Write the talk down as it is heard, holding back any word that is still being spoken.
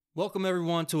Welcome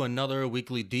everyone to another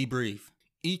weekly debrief.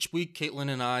 Each week, Caitlin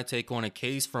and I take on a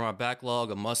case from our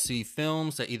backlog of must-see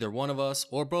films that either one of us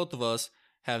or both of us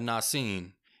have not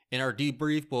seen. In our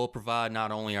debrief, we'll provide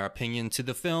not only our opinion to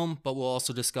the film, but we'll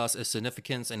also discuss its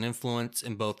significance and influence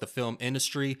in both the film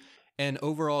industry and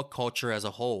overall culture as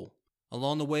a whole.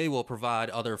 Along the way, we'll provide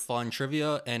other fun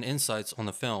trivia and insights on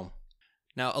the film.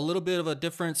 Now, a little bit of a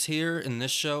difference here in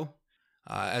this show.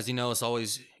 As you know, it's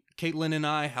always Caitlin and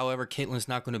I. However, Caitlin's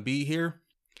not going to be here.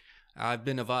 I've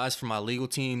been advised from my legal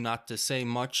team not to say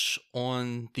much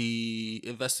on the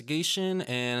investigation,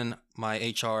 and my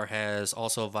HR has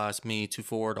also advised me to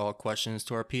forward all questions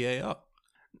to our PA.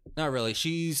 Not really.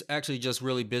 She's actually just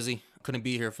really busy. Couldn't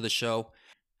be here for the show.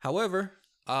 However,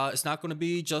 it's not going to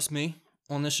be just me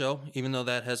on the show, even though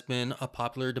that has been a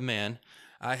popular demand.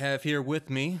 I have here with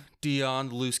me Dion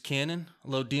the Loose Cannon.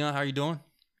 Hello, Dion. How are you doing?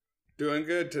 Doing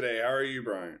good today. How are you,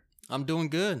 Brian? I'm doing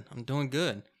good.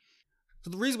 So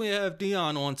the reason we have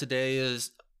Dion on today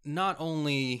is not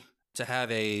only to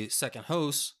have a second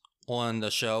host on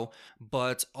the show,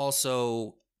 but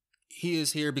also he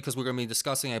is here because we're going to be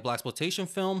discussing a blaxploitation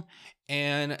film,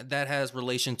 and that has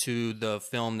relation to the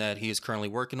film that he is currently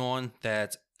working on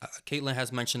that Caitlin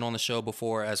has mentioned on the show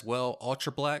before as well,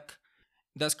 Ultra Black.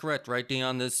 That's correct, right,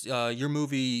 Dion? This your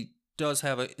movie does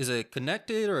have is it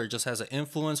connected or it just has an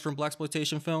influence from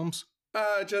blaxploitation films?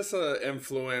 Just an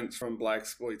influence from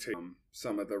blaxploitation.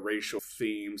 Some of the racial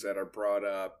themes that are brought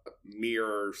up,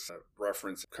 mirrors,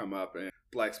 reference come up in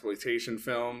blaxploitation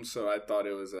films. So I thought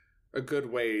it was a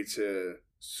good way to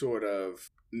sort of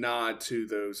nod to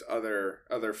those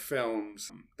other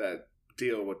films that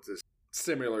deal with this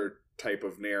similar type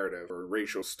of narrative or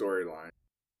racial storyline.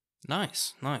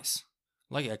 Nice.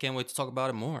 Like it. I can't wait to talk about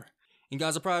it more. You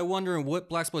guys are probably wondering what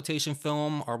blaxploitation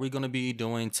film are we going to be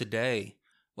doing today?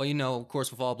 Well, you know, of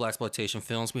course, with all blaxploitation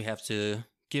films, we have to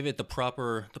give it the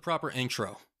proper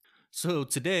intro. So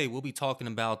today we'll be talking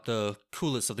about the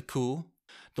coolest of the cool,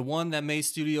 the one that made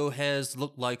studio heads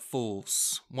look like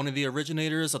fools, one of the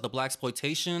originators of the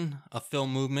blaxploitation, a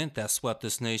film movement that swept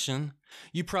this nation.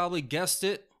 You probably guessed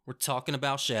it, we're talking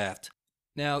about Shaft.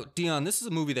 Now, Dion, this is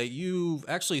a movie that you've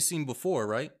actually seen before,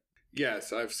 right?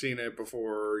 Yes, I've seen it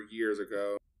before years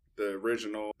ago. The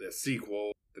original, the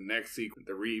sequel, the next sequel,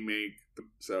 the remake.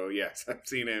 So yes, I've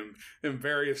seen him in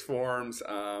various forms,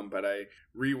 but I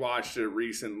rewatched it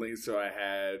recently, so I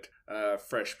had a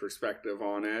fresh perspective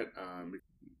on it.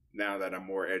 Now that I'm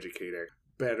more educated,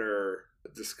 better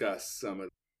discuss some of.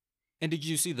 And did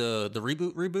you see the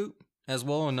reboot as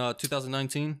well in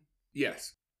 2019?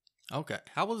 Yes. Okay.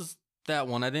 How was that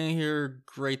one? I didn't hear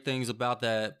great things about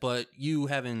that, but you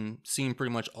haven't seen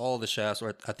pretty much all the Shafts,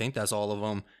 or I think that's all of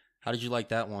them. How did you like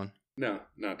that one? No,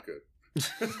 not good.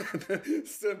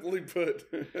 Simply put,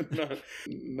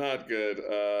 not good.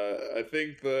 I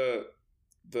think the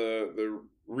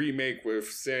remake with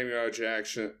Samuel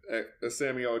Jackson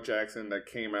that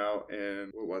came out in,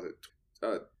 what was it,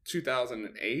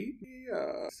 2008?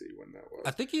 Let's see when that was.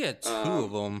 I think he had two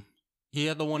of them. He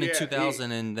had the one in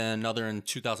 2000 and then another in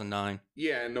 2009.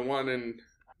 Yeah, and the one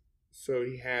so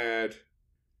he had,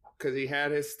 because he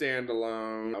had his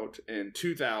standalone out in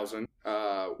 2000,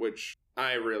 which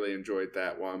I really enjoyed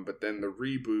that one. But then the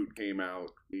reboot came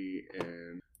out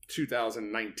in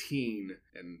 2019,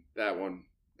 and that one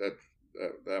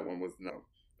was no.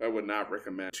 I would not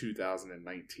recommend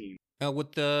 2019.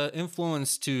 With the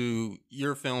influence to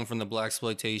your film from the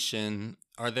blaxploitation,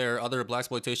 are there other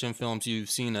blaxploitation films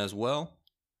you've seen as well?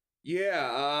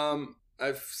 Yeah,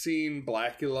 I've seen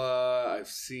Blackula. I've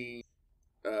seen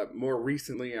more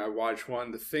recently. I watched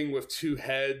one, The Thing with Two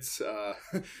Heads.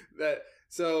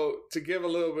 So to give a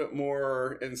little bit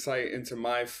more insight into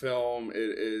my film,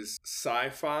 it is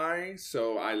sci-fi.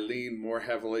 So I lean more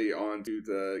heavily onto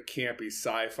the campy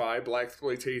sci-fi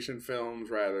blaxploitation films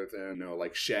rather than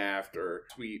like Shaft or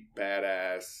Sweet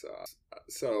Badass.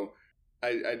 So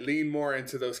I lean more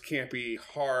into those campy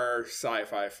horror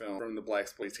sci-fi films from the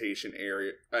blaxploitation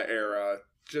era,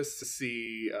 just to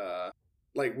see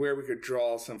where we could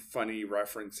draw some funny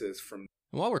references from.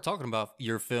 While we're talking about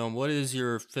your film, what is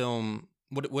your film?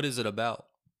 What is it about?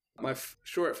 My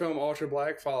short film, Ultra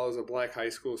Black, follows a black high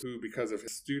school who, because of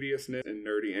his studiousness and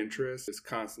nerdy interests, is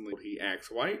constantly he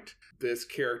acts white. This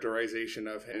characterization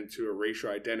of him to a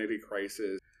racial identity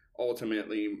crisis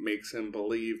ultimately makes him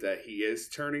believe that he is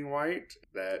turning white.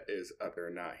 That is whether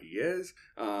or not he is.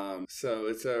 So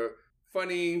it's a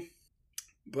funny,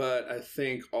 but I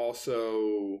think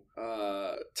also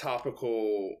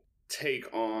topical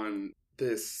take on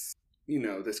this,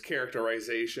 this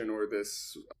characterization or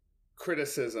this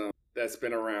criticism that's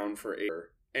been around for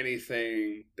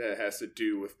anything that has to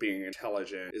do with being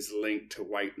intelligent is linked to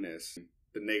whiteness,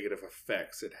 the negative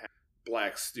effects it has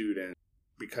black students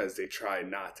because they try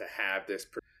not to have this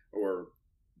or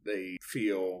they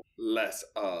feel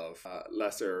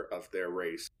lesser of their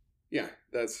race. Yeah,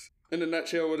 that's in a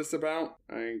nutshell what it's about.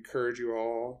 I encourage you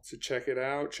all to check it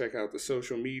out. Check out the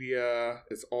social media.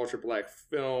 It's Ultra Black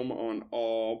Film on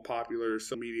all popular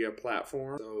social media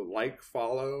platforms. So like,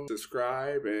 follow,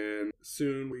 subscribe, and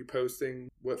soon we'll be posting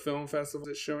what film festival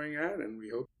it's showing at, and we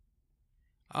hope.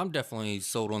 I'm definitely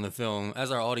sold on the film. As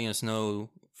our audience know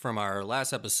from our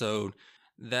last episode,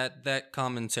 that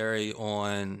commentary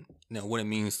on what it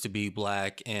means to be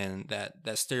black and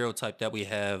that stereotype that we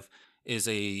have is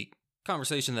a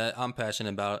conversation that I'm passionate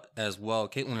about as well.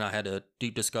 Caitlin and I had a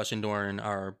deep discussion during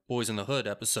our Boys in the Hood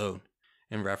episode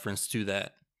in reference to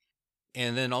that.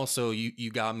 And then also you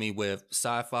got me with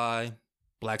sci-fi,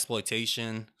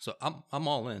 blaxploitation. So I'm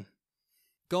all in.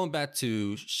 Going back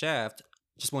to Shaft,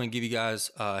 just want to give you guys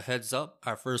a heads up.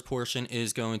 Our first portion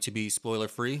is going to be spoiler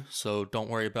free, so don't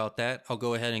worry about that. I'll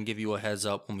go ahead and give you a heads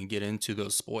up when we get into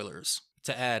those spoilers.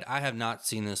 To add, I have not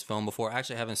seen this film before. I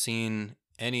actually haven't seen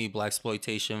any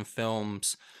blaxploitation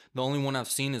films. The only one I've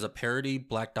seen is a parody,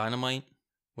 Black Dynamite,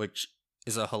 which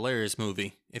is a hilarious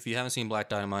movie. If you haven't seen Black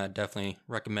Dynamite, I definitely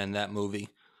recommend that movie.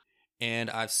 And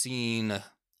I've seen,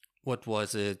 what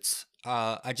was it?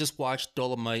 I just watched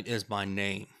Dolomite Is My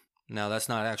Name. Now, that's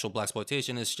not actual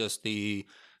blaxploitation. It's just the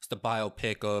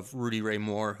biopic of Rudy Ray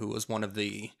Moore, who was one of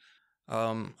the,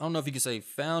 I don't know if you could say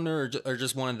founder or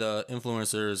just one of the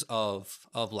influencers of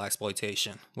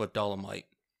blaxploitation with Dolomite.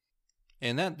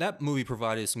 And that movie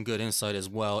provided some good insight as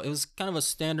well. It was kind of a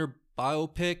standard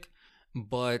biopic,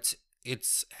 but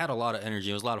it's had a lot of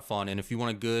energy. It was a lot of fun. And if you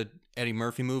want a good Eddie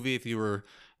Murphy movie, if you were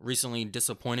recently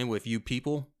disappointed with You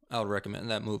People, I would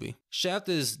recommend that movie. Shaft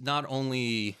is not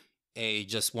only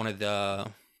just one of the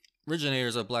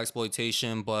originators of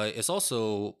blaxploitation, but it's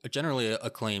also a generally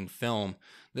acclaimed film.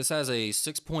 This has a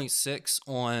 6.6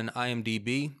 on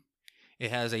IMDb. It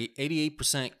has a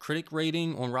 88% critic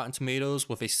rating on Rotten Tomatoes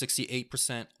with a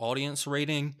 68% audience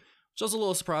rating, which I was a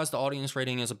little surprised the audience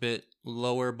rating is a bit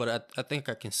lower, but I think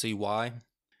I can see why.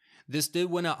 This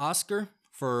did win an Oscar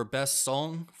for Best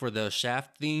Song for the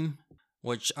Shaft theme,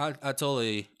 which I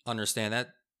totally understand.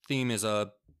 That theme is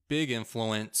a big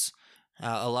influence.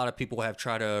 A lot of people have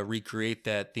tried to recreate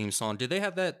that theme song. Did they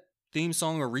have that theme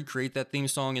song or recreate that theme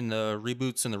song in the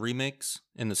reboots and the remakes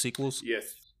and the sequels?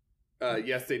 Yes.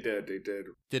 Yes, they did. They did.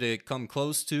 Did it come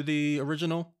close to the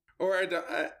original? Or I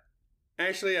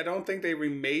don't think they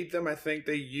remade them. I think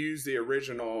they used the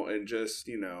original and just,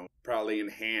 probably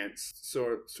enhanced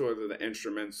sort of the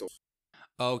instrumental.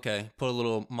 Okay. Put a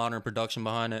little modern production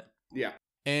behind it. Yeah.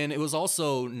 And it was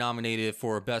also nominated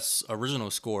for Best Original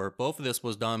Score. Both of this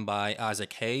was done by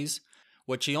Isaac Hayes,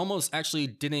 which he almost actually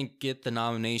didn't get the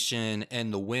nomination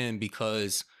and the win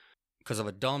because of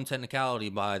a dumb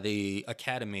technicality by the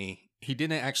Academy. He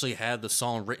didn't actually have the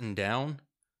song written down,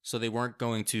 so they were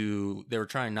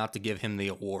trying not to give him the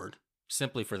award,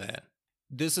 simply for that.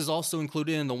 This is also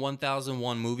included in the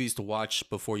 1001 movies to watch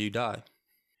before you die.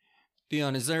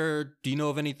 Dion, do you know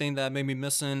of anything that may be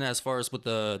missing as far as what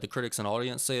the critics and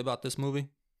audience say about this movie?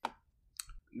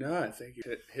 No, I think you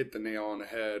hit the nail on the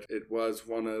head. It was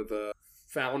one of the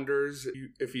founders,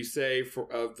 if you say,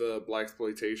 of the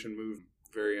blaxploitation movement.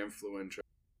 Very influential,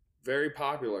 very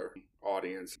popular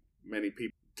audience. Many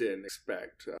people didn't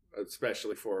expect,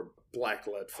 especially for a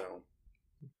black-led film.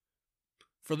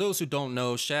 For those who don't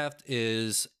know, Shaft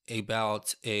is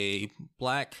about a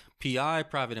black PI,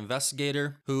 private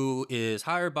investigator, who is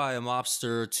hired by a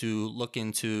mobster to look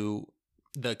into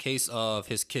the case of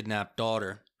his kidnapped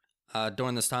daughter.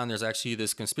 During this time, there's actually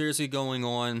this conspiracy going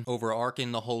on,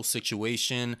 overarching the whole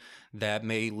situation that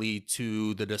may lead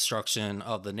to the destruction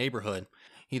of the neighborhood.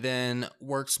 He then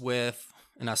works with,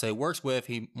 and I say works with,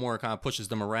 he more kind of pushes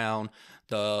them around,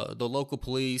 the local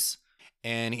police,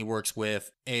 and he works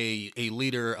with a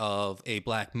leader of a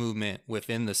black movement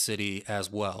within the city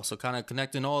as well. So kind of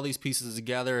connecting all these pieces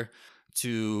together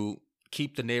to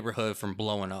keep the neighborhood from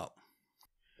blowing up.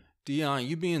 Dion,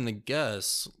 you being the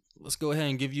guest, let's go ahead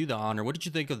and give you the honor. What did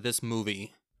you think of this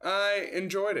movie? I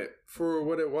enjoyed it for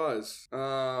what it was.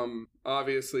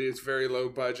 Obviously, it's very low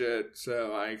budget,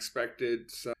 so I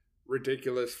expected some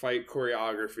ridiculous fight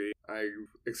choreography. I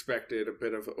expected a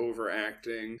bit of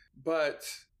overacting, but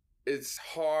it's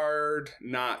hard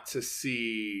not to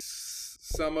see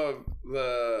some of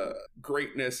the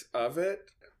greatness of it,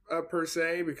 per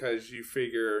se, because you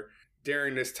figure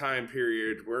during this time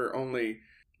period, we're only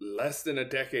less than a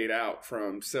decade out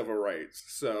from civil rights.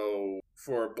 So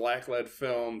for a black-led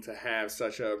film to have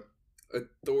such a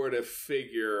authoritative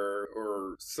figure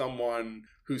or someone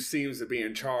who seems to be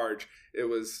in charge. It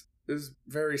was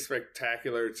very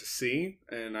spectacular to see,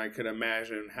 and I could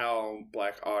imagine how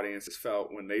Black audiences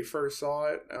felt when they first saw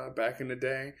it back in the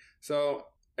day. So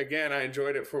again, I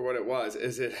enjoyed it for what it was.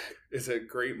 Is it a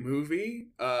great movie?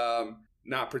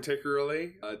 Not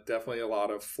particularly. Definitely a lot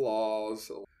of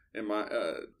flaws in my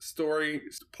story,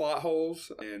 plot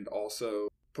holes, and also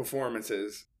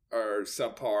performances are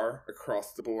subpar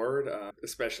across the board,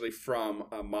 especially from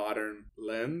a modern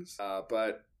lens.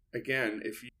 But again,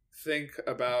 if you think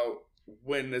about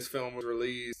when this film was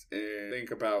released and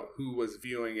think about who was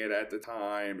viewing it at the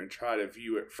time and try to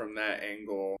view it from that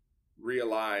angle,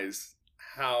 realize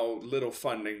how little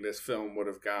funding this film would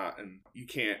have gotten, you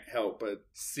can't help but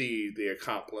see the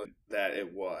accomplishment that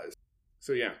it was.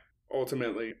 So yeah,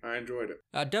 ultimately, I enjoyed it.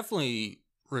 I definitely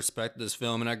respect this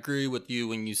film, and I agree with you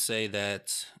when you say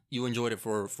that you enjoyed it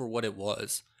for what it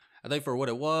was. I think for what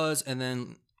it was, and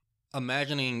then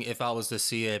imagining if I was to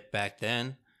see it back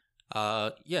then,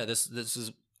 this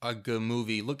is a good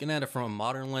movie. Looking at it from a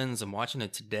modern lens and watching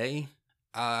it today,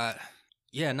 not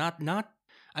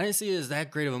I didn't see it as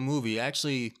that great of a movie.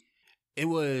 Actually,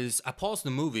 I paused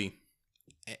the movie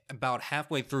about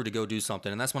halfway through to go do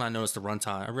something, and that's when I noticed the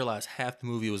runtime. I realized half the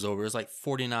movie was over. It was like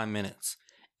 49 minutes.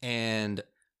 And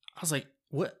I was like,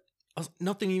 what?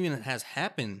 Nothing even has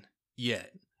happened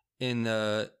yet in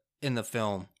the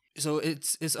film. So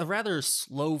it's a rather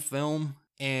slow film,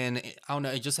 and I don't know,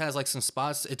 it just has like some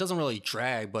spots. It doesn't really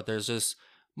drag, but there's just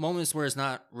moments where it's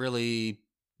not really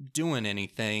doing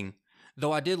anything.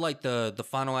 Though I did like the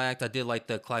final act. I did like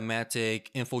the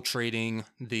climactic infiltrating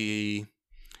the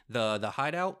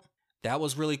hideout. That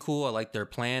was really cool. I liked their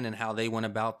plan and how they went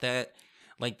about that.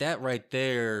 Like that right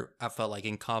there, I felt like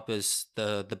encompassed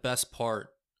the best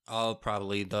part of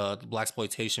probably the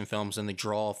blaxploitation films and the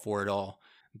draw for it all.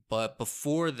 But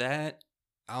before that,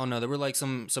 I don't know, there were like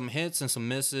some hits and some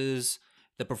misses.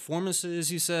 The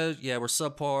performances, you said, yeah, were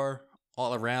subpar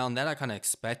all around. That I kind of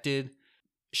expected.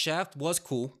 Shaft was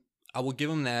cool. I will give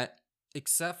him that,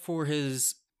 except for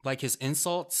his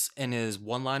insults and his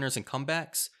one-liners and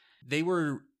comebacks. They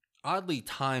were oddly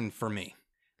timed for me.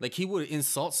 Like he would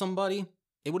insult somebody,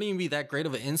 it wouldn't even be that great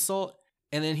of an insult,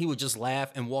 and then he would just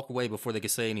laugh and walk away before they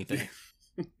could say anything.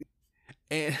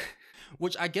 And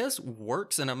which I guess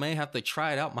works, and I may have to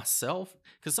try it out myself.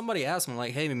 Because somebody asked him,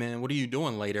 like, hey, man, what are you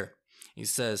doing later? He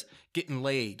says, getting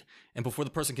laid. And before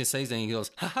the person can say anything, he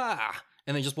goes, ha-ha,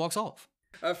 and then just walks off.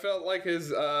 I felt like his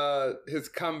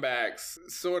comebacks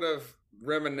sort of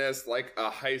reminisced like a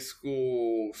high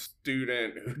school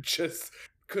student who just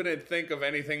couldn't think of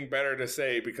anything better to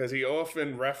say because he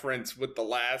often referenced what the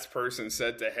last person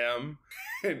said to him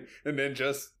and then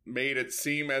just made it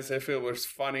seem as if it was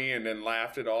funny and then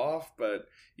laughed it off. But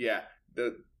yeah,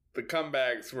 the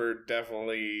comebacks were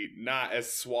definitely not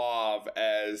as suave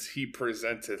as he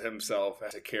presented himself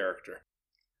as a character.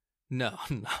 No,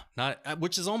 not,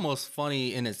 which is almost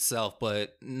funny in itself,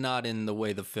 but not in the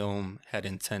way the film had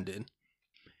intended.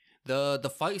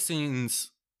 The fight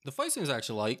scenes I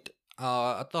actually liked.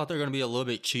 I thought they were going to be a little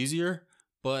bit cheesier,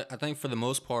 but I think for the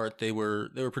most part they were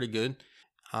pretty good.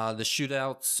 The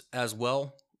shootouts as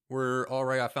well were all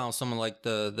right. I found some of like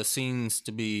the scenes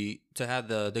to have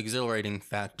the exhilarating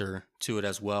factor to it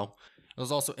as well. It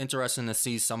was also interesting to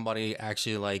see somebody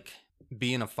actually like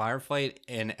be in a firefight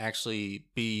and actually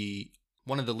be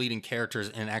one of the leading characters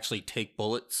and actually take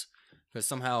bullets, because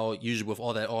somehow usually with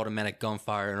all that automatic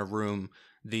gunfire in a room,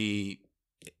 they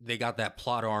got that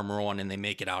plot armor on and they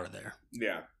make it out of there.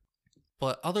 Yeah.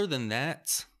 But other than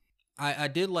that, I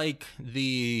did like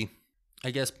the,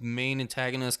 I guess, main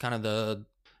antagonist, kind of the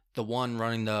one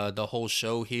running the whole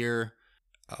show here,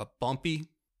 Bumpy.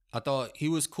 I thought he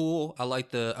was cool. I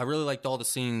really liked all the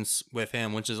scenes with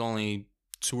him, which is only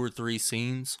 2 or 3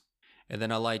 scenes. And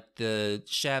then I liked the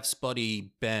Shaft's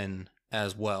buddy Ben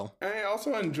as well. I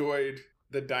also enjoyed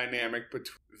the dynamic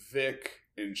between Vic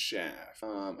and Shaft.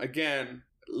 Again,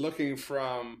 looking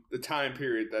from the time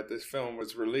period that this film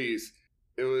was released,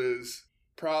 it was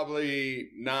probably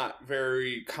not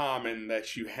very common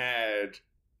that you had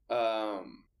a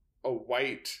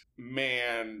white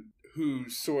man who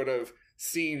sort of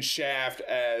seen Shaft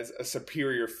as a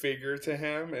superior figure to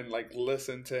him and like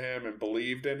listened to him and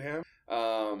believed in him.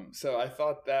 So I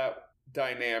thought that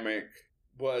dynamic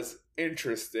was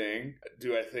interesting.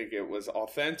 Do I think it was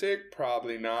authentic?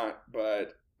 Probably not,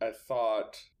 but I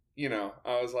thought,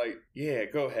 I was like, yeah,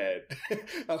 go ahead.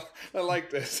 I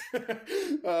like this.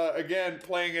 Again,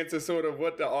 playing into sort of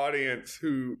what the audience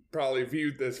who probably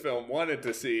viewed this film wanted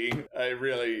to see. I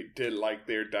really did like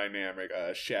their dynamic,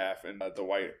 Shaft and the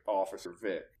white officer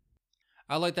Vic.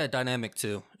 I like that dynamic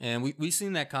too, and we've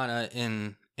seen that kind of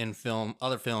in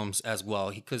other films as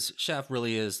well. Because Shaft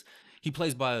really is, he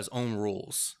plays by his own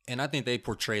rules, and I think they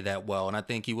portray that well. And I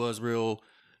think he was real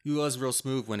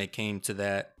smooth when it came to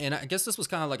that. And I guess this was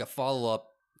kind of like a follow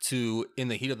up to In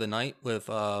the Heat of the Night with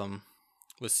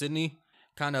Sydney,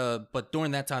 kind of. But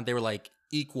during that time, they were like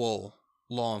equal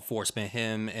law enforcement,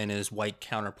 him and his white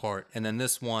counterpart. And then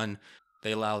this one,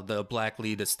 they allowed the black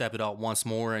lead to step it out once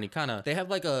more, and they have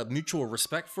like a mutual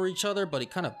respect for each other, but he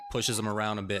kind of pushes him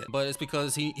around a bit. But it's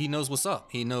because he knows what's up.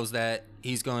 He knows that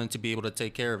he's going to be able to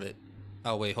take care of it.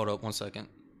 Oh, wait, hold up 1 second.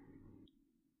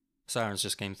 Sirens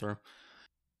just came through.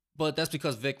 But that's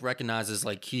because Vic recognizes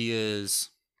like he is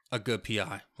a good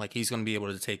PI. Like he's going to be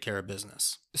able to take care of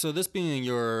business. So this being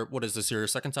your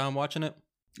second time watching it?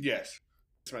 Yes,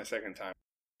 it's my second time.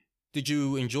 Did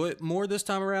you enjoy it more this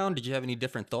time around? Did you have any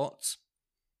different thoughts?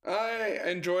 I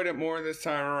enjoyed it more this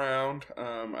time around.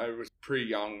 I was pretty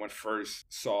young when I first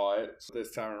saw it. So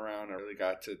this time around, I really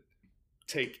got to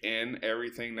take in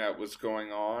everything that was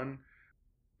going on.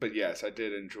 But yes, I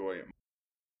did enjoy it.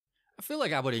 I feel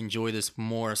like I would enjoy this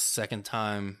more second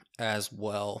time as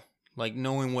well. Like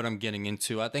knowing what I'm getting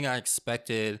into. I think I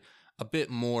expected a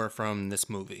bit more from this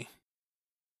movie.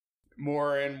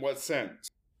 More in what sense?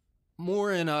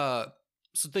 More in so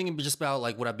thinking just about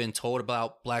like what I've been told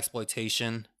about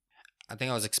blaxploitation. I think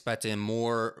I was expecting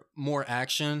more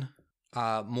action,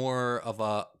 more of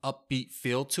a upbeat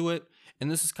feel to it, and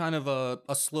this is kind of a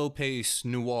slow paced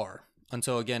noir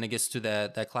until again it gets to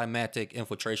that climactic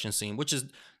infiltration scene, which is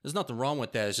there's nothing wrong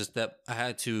with that. It's just that I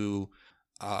had to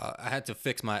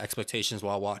fix my expectations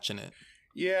while watching it.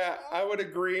 Yeah, I would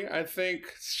agree. I think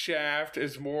Shaft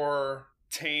is more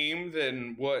tame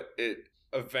than what it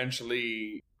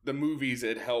eventually the movies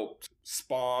it helped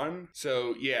spawn.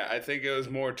 So yeah, I think it was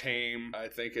more tame. I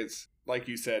think it's like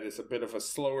you said, it's a bit of a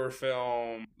slower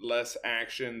film, less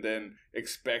action than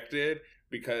expected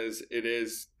because it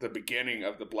is the beginning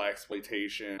of the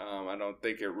blaxploitation. I don't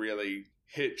think it really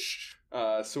hitched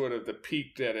sort of the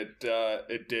peak that it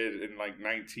did in like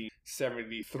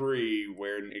 1973,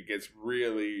 where it gets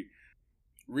really,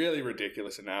 really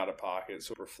ridiculous and out of pocket,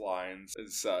 super flying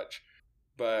and such.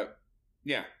 But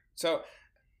yeah, so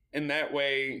in that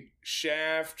way,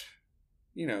 Shaft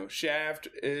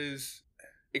is,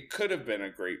 it could have been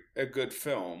a good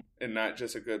film and not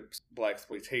just a good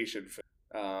blaxploitation film.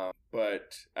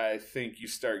 But I think you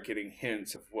start getting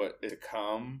hints of what is to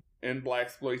come in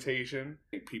blaxploitation. I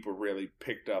think people really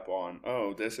picked up on,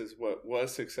 oh, this is what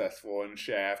was successful in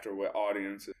Shaft or what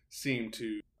audiences seem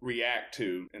to react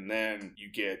to. And then you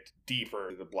get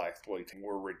deeper the blaxploitation,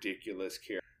 more ridiculous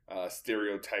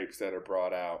stereotypes that are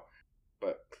brought out.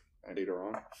 But later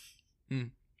on.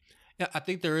 Yeah, I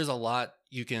think there is a lot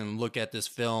you can look at this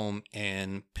film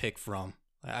and pick from.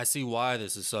 I see why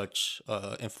this is such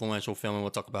an influential film, and we'll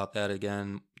talk about that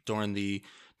again during the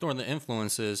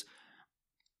influences.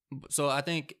 So I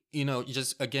think,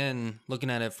 just again,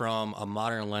 looking at it from a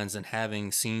modern lens and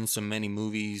having seen so many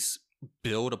movies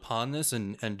build upon this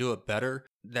and do it better,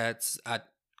 I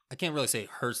can't really say it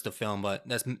hurts the film, but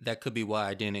that could be why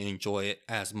I didn't enjoy it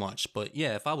as much. But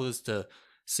yeah, if I was to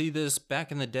see this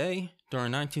back in the day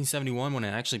during 1971 when it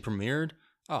actually premiered,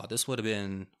 oh, this would have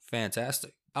been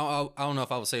fantastic. I don't know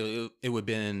if I would say it would have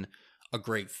been a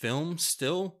great film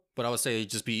still, but I would say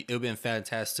it would have been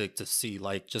fantastic to see,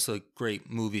 like just a great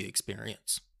movie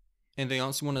experience. Anything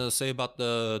else you want to say about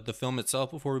the film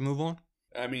itself before we move on?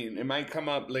 I mean, it might come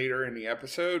up later in the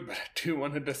episode, but I do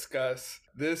want to discuss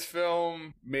this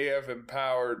film may have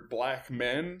empowered black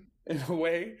men in a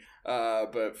way,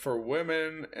 but for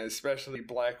women, especially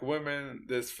black women,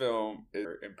 this film is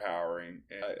empowering.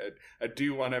 And I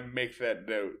do want to make that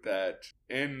note that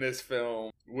in this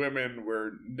film, women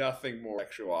were nothing more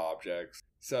sexual objects.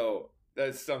 So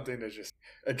that's something to just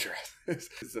address. Is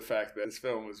the fact that this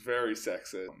film was very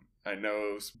sexist. I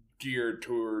know it was geared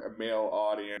toward a male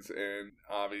audience, and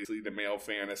obviously the male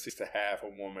fantasy is to have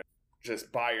a woman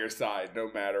just by your side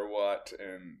no matter what.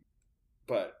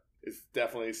 But it's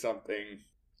definitely something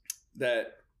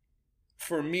that,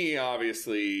 for me,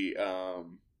 obviously,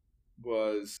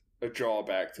 was a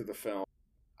drawback to the film.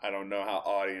 I don't know how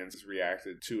audiences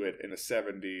reacted to it in the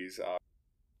 70s.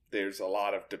 There's a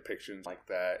lot of depictions like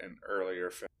that in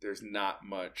earlier films. There's not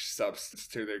much substance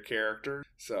to their character.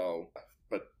 So,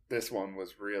 but this one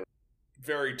was really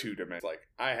very two-dimensional. Like,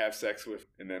 I have sex with,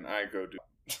 and then I go do.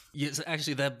 Yes,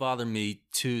 actually, that bothered me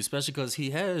too, especially because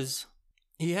he has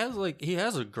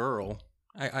a girl.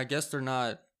 I guess they're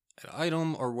not an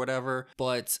item or whatever.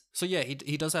 But so yeah,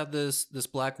 he does have this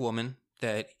black woman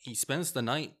that he spends the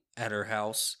night at her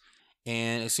house,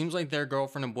 and it seems like their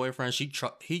girlfriend and boyfriend.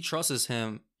 He trusts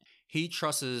him. He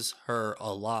trusts her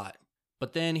a lot.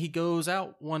 But then he goes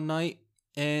out one night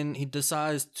and he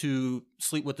decides to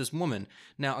sleep with this woman.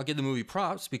 Now, I'll give the movie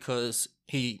props because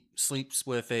he sleeps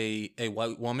with a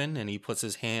white woman and he puts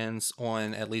his hands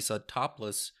on at least a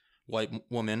topless white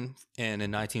woman. And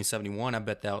in 1971, I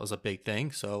bet that was a big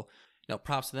thing. So,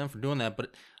 props to them for doing that.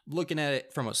 But looking at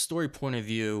it from a story point of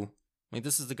view, I mean,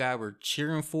 this is the guy we're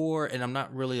cheering for, and I'm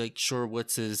not really like sure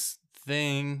what's his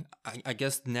thing. I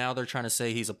guess now they're trying to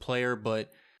say he's a player,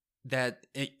 but that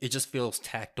it just feels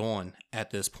tacked on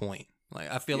at this point.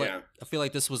 Like I feel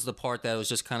like this was the part that was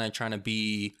just kind of trying to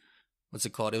be, what's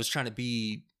it called? It was trying to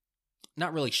be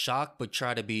not really shocked, but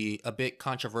try to be a bit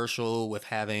controversial with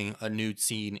having a nude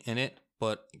scene in it.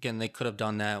 But again, they could have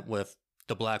done that with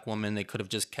the black woman. They could have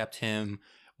just kept him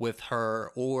with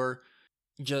her, or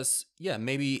just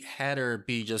maybe had her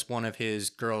be just one of his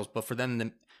girls. But for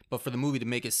the movie to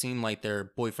make it seem like their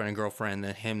boyfriend and girlfriend,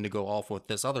 and him to go off with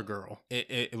this other girl,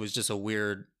 it was just a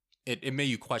weird. It made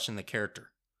you question the character.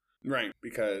 Right,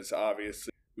 because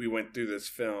obviously we went through this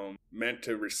film meant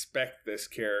to respect this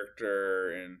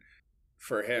character, and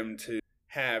for him to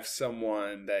have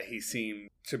someone that he seemed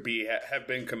to be have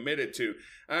been committed to.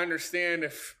 I understand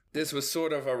if this was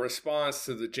sort of a response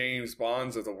to the James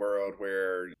Bonds of the world,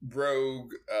 where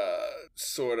rogue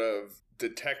sort of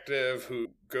detective who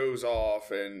goes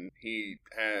off and he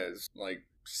has like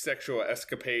sexual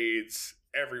escapades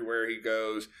everywhere he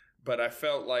goes. But I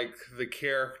felt like the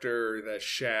character that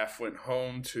Shaft went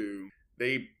home to,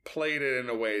 they played it in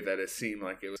a way that it seemed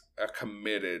like it was a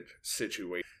committed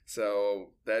situation.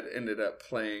 So that ended up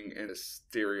playing in a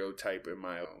stereotype in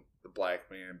my own, the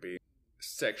black man being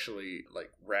sexually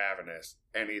like ravenous.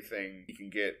 Anything he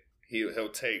can get, he'll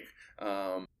take.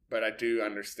 But I do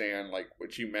understand like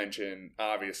what you mentioned.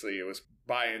 Obviously, it was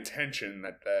by intention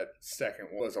that second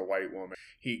was a white woman.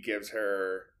 He gives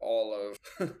her all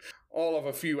of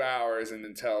a few hours and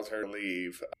then tells her to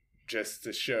leave, just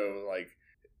to show like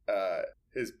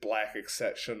his black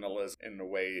exceptionalism in the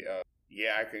way of,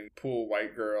 I can pull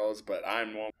white girls, but I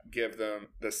won't give them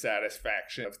the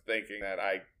satisfaction of thinking that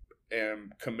I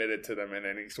am committed to them in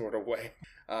any sort of way,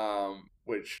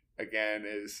 which again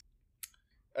is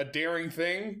a daring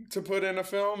thing to put in a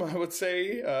film, I would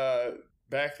say,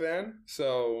 back then.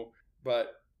 So,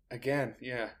 but again,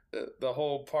 the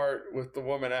whole part with the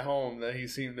woman at home that he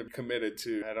seemed to be committed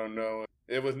to, I don't know.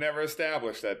 It was never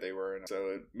established that they were, so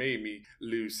it made me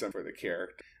lose some for the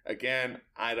character. Again,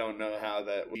 I don't know how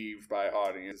that was received by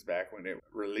audience back when it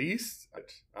released. But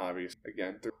obviously,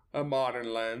 again, through a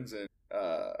modern lens and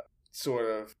sort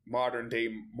of modern day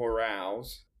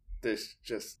morals, this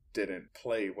just didn't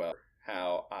play well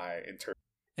how I interpret.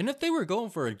 And if they were going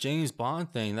for a James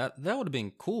Bond thing, that would have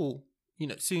been cool.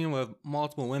 Seeing with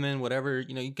multiple women, whatever,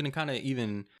 you can kind of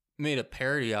even made a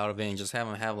parody out of it and just have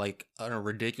them have like a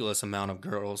ridiculous amount of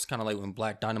girls. Kind of like when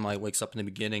Black Dynamite wakes up in the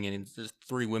beginning and there's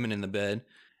 3 women in the bed.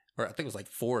 Or I think it was like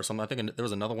 4 or something. I think there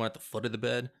was another one at the foot of the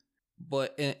bed.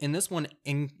 But in this one,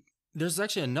 there's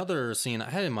actually another scene I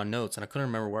had in my notes, and I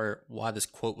couldn't remember why this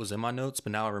quote was in my notes,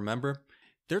 but now I remember.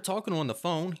 They're talking on the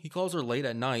phone. He calls her late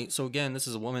at night. So again, this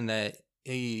is a woman that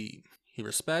he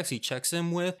respects, he checks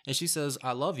in with, and she says,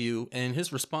 "I love you." And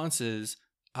his response is,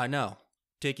 "I know.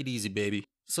 Take it easy, baby."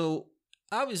 So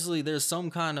obviously there's some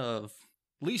kind of,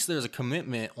 at least there's a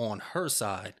commitment on her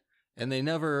side, and they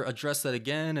never address that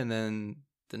again. And then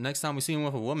the next time we see him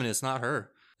with a woman, it's not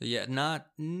her. Yeah, not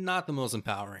the most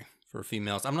empowering for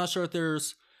females. I'm not sure if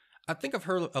I think I've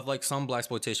heard of like some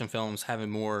blaxploitation films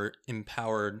having more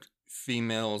empowered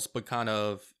females, but kind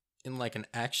of in like an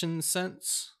action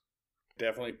sense.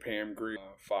 Definitely Pam Grier,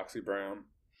 Foxy Brown.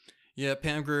 Yeah,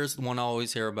 Pam Grier is the one I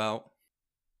always hear about.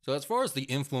 So as far as the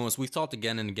influence, we've talked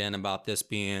again and again about this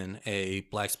being a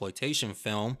blaxploitation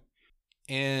film.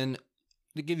 And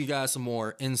to give you guys some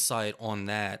more insight on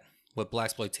that, what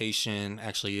blaxploitation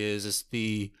actually is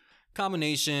the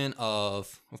combination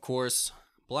of course,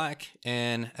 black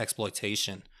and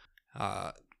exploitation.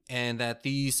 And that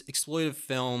these exploitive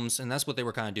films, and that's what they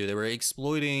were kind of doing. They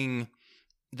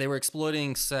were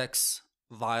exploiting sex,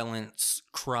 violence,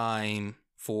 crime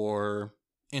for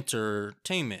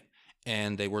entertainment.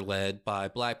 And they were led by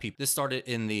black people. This started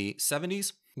in the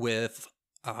 70s with,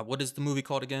 what is the movie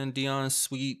called again, Dion?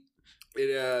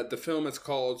 The film is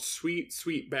called Sweet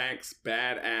Sweetback's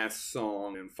Badass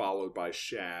Song, and followed by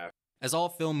Shaft. As all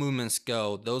film movements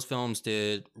go, those films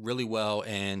did really well,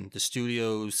 and the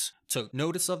studios took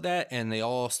notice of that, and they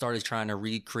all started trying to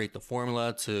recreate the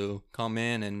formula to come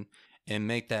in and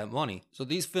make that money. So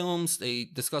these films, they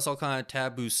discuss all kind of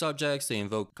taboo subjects, they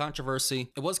invoke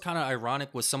controversy. It was kind of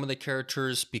ironic with some of the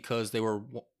characters because they were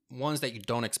ones that you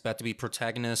don't expect to be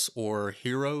protagonists or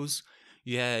heroes.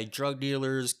 You had drug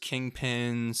dealers,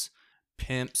 kingpins,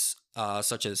 pimps,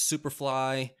 such as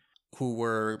Superfly, who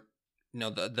were,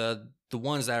 the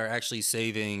ones that are actually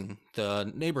saving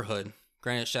the neighborhood.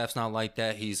 Granted, Shaft's not like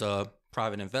that. He's a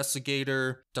private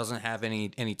investigator, doesn't have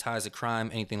any ties to crime,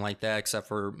 anything like that, except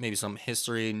for maybe some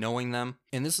history knowing them.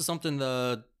 And this is something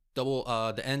the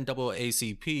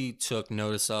NAACP took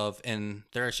notice of, and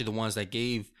they're actually the ones that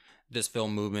gave this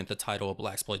film movement the title of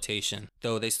blaxploitation.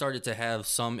 Though they started to have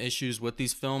some issues with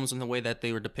these films and the way that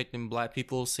they were depicting black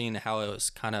people, seeing how it was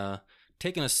kind of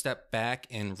taking a step back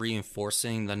and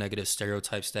reinforcing the negative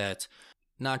stereotypes that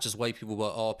not just white people,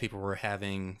 but all people were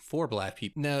having for black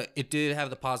people. Now, it did have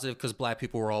the positive because black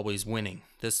people were always winning.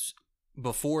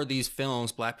 Before these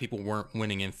films, black people weren't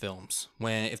winning in films.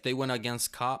 If they went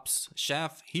against cops,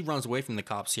 Shaft, he runs away from the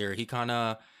cops here. He kind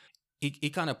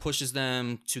of pushes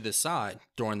them to the side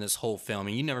during this whole film,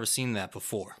 and you never seen that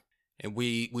before. And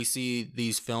we see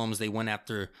these films, they went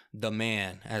after the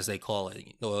man, as they call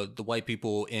it, the white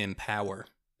people in power.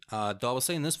 Though I was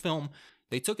saying this film,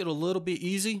 they took it a little bit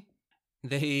easy.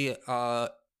 And I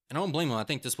don't blame them. I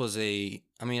think this was if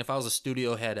I was a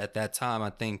studio head at that time,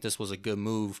 I think this was a good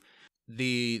move.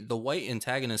 The white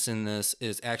antagonist in this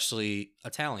is actually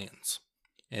Italians.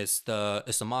 It's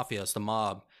the mafia, it's the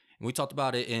mob. And we talked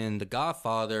about it in The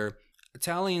Godfather.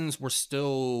 Italians were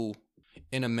still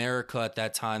in America at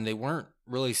that time. They weren't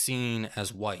really seen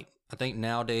as white. I think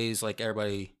nowadays, like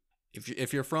everybody,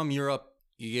 if you're from Europe,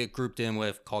 you get grouped in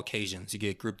with Caucasians. You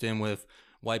get grouped in with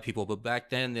white people. But back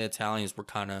then, the Italians were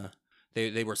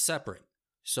they were separate.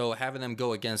 So having them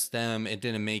go against them, it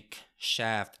didn't make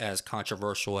Shaft as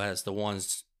controversial as the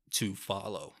ones to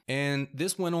follow. And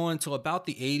this went on till about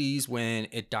the 80s when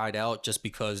it died out just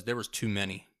because there was too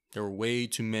many. There were way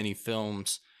too many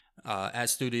films.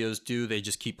 As studios do, they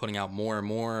just keep putting out more and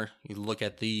more. You look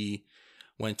at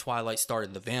when Twilight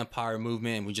started the vampire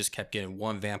movement, and we just kept getting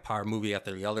one vampire movie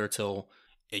after the other till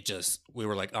we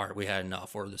were like, all right, we had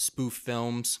enough. Or the spoof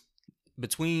films.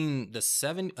 Within the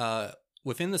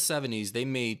 70s, they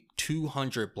made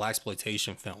 200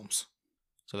 blaxploitation films.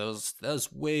 So that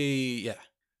was way,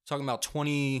 talking about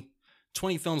 20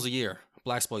 films a year,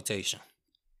 blaxploitation.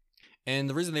 And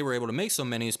the reason they were able to make so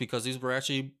many is because these were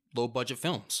actually low budget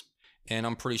films. And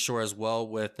I'm pretty sure as well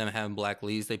with them having black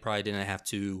leads, they probably didn't have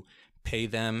to pay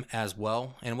them as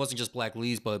well. And it wasn't just black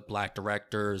leads, but black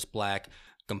directors, black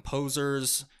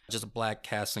composers, just a black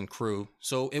cast and crew.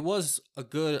 So it was a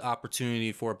good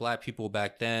opportunity for black people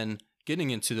back then getting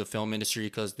into the film industry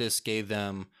because this gave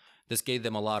them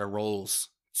a lot of roles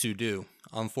to do.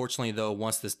 Unfortunately, though,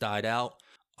 once this died out,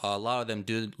 a lot of them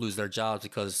did lose their jobs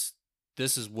because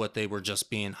this is what they were just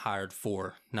being hired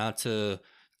for, not to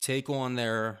take on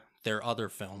their other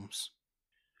films.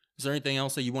 Is there anything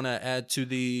else that you want to add to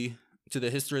the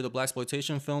history of the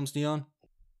blaxploitation films, Dion?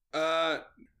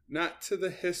 Not to the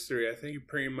history. I think you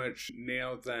pretty much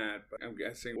nailed that. But I'm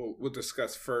guessing we'll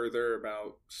discuss further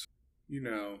about,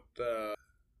 the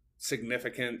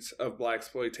significance of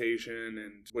blaxploitation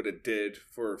and what it did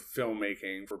for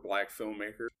filmmaking for black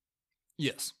filmmakers.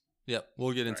 Yes. Yep.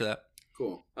 We'll get into that.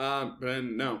 Cool.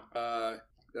 That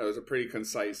was a pretty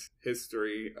concise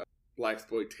history of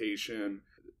blaxploitation.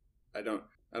 I don't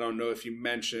know if you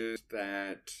mentioned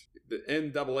that the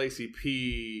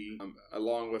NAACP,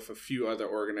 along with a few other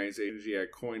organizations,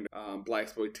 coined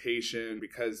blaxploitation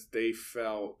because they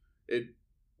felt it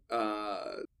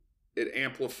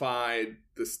amplified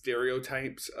the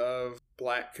stereotypes of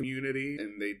black community,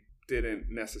 and they didn't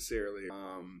necessarily.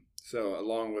 So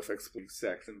along with exploiting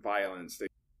sex and violence,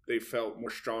 they felt more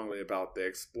strongly about the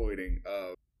exploiting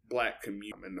of black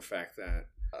community and the fact that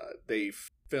they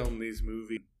filmed these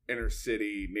movies inner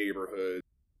city neighborhoods.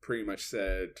 Pretty much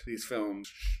said these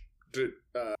films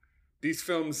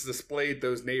displayed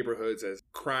those neighborhoods as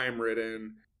crime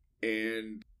ridden,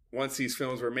 and once these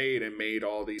films were made and made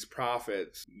all these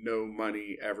profits, no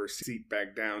money ever seeped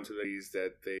back down to these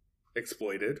that they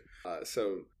exploited.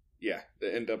 The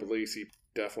NAACP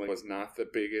definitely was not the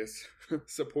biggest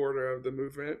supporter of the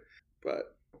movement,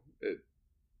 but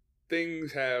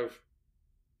things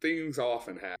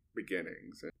often have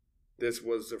beginnings. And this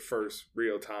was the first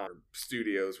real time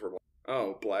studios were like,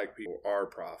 oh, black people are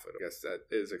profitable. I guess that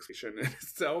is exploitation in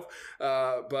itself.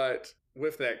 But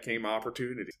with that came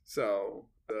opportunity. So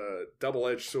the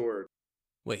double-edged sword.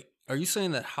 Wait, are you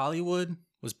saying that Hollywood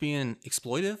was being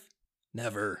exploitive?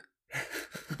 Never.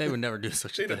 They would never do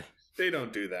such a thing. They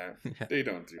don't do that. Yeah. They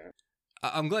don't do that.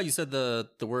 I'm glad you said the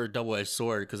word double-edged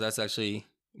sword, because that's actually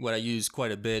what I used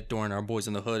quite a bit during our Boys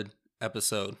in the Hood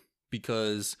episode,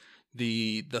 because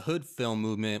the Hood film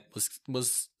movement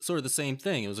was sort of the same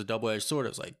thing. It was a double-edged sword. It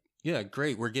was like, yeah,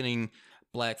 great, we're getting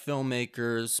black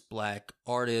filmmakers, black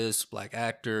artists, black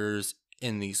actors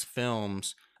in these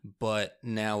films, but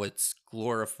now it's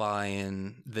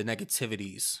glorifying the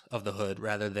negativities of the hood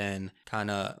rather than kind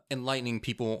of enlightening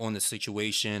people on the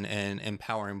situation and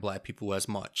empowering black people as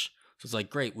much. So it's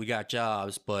like, great, we got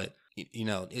jobs, but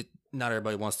not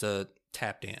everybody wants to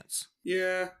tap dance.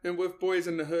 Yeah, and with Boys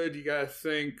in the Hood, you gotta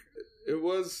think it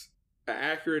was an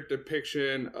accurate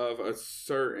depiction of a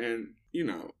certain,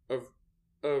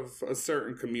 of a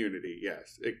certain community.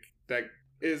 Yes, that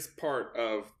is part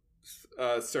of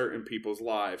certain people's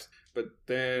lives. But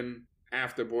then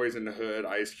after Boys in the Hood,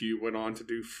 Ice Cube went on to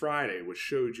do Friday, which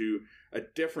showed you a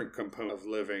different component of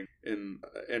living in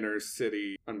inner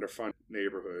city underfunded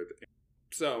neighborhood.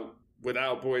 So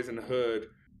without Boys in the Hood,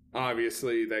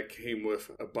 obviously that came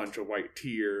with a bunch of white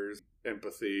tears,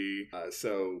 empathy.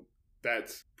 So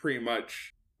that's pretty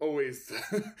much always,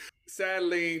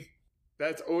 sadly,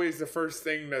 that's always the first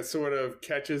thing that sort of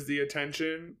catches the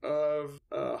attention of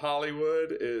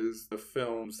Hollywood, is the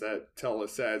films that tell a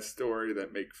sad story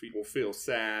that make people feel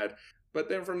sad. But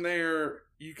then from there,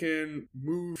 you can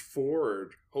move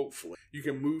forward, hopefully. You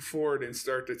can move forward and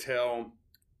start to tell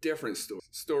different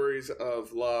stories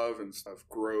of love and of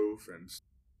growth and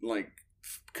like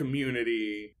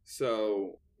community.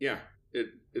 So yeah,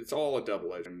 it's all a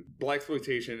double edge. And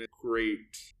blaxploitation is a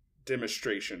great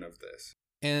demonstration of this.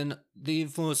 And the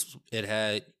influence it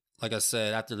had, like I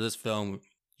said, after this film,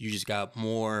 you just got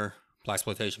more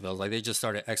blaxploitation films. Like, they just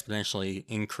started exponentially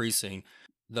increasing.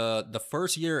 The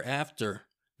first year after,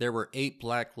 there were 8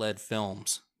 black-led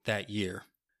films that year.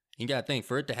 You gotta think,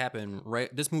 for it to happen,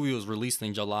 right? This movie was released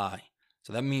in July.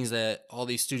 So that means that all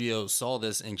these studios saw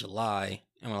this in July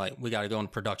and were like, we gotta go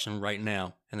into production right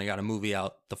now. And they got a movie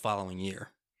out the following year.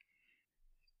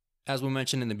 As we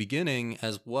mentioned in the beginning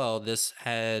as well, this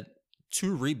had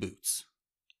 2 reboots.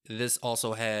 This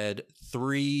also had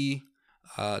 3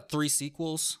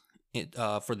 sequels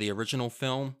for the original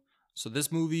film. So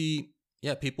this movie,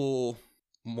 yeah, people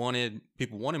wanted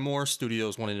more.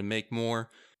 Studios wanted to make more.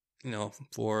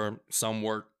 For some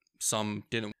worked, some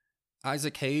didn't.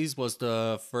 Isaac Hayes was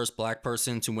the first black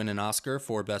person to win an Oscar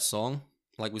for Best Song.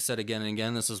 Like we said again and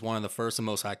again, this is one of the first and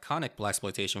most iconic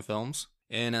blaxploitation films.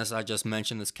 And as I just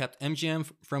mentioned, this kept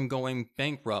MGM from going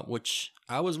bankrupt, which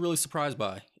I was really surprised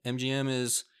by. MGM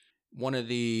is one of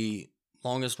the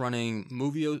longest running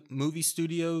movie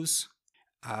studios,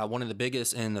 one of the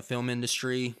biggest in the film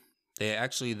industry.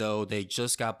 They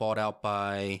just got bought out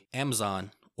by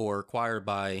Amazon, or acquired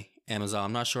by Amazon.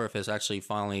 I'm not sure if it's actually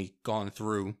finally gone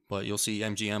through, but you'll see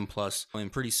MGM Plus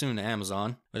and pretty soon to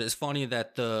Amazon. But it's funny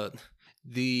that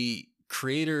the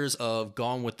creators of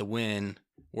Gone with the Wind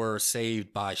were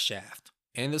saved by Shaft.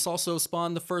 And this also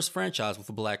spawned the first franchise with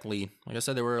a black lead. Like I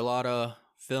said, there were a lot of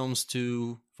films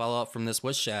to follow up from this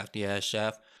with Shaft. Yeah,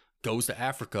 Shaft Goes to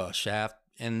Africa, Shaft,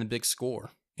 and The Big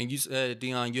Score. And you said,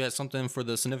 Dion, you had something for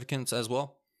the significance as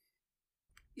well?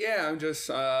 Yeah, I'm just,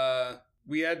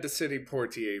 we had the Sidney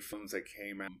Poitier films that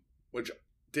came out, which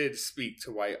did speak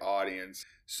to white audience.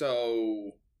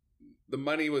 So the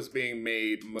money was being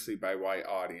made mostly by white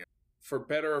audience. For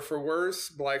better or for worse,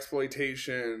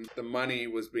 blaxploitation, the money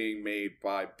was being made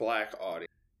by black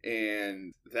audience.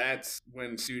 And that's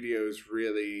when studios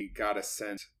really got a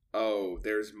sense, oh,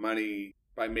 there's money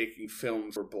by making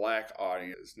films for black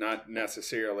audiences, not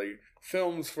necessarily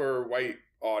films for white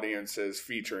audiences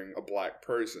featuring a black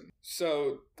person.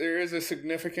 So there is a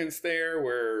significance there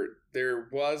where there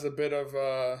was a bit of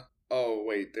a, oh,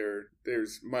 wait,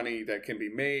 there's money that can be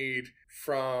made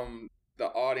from the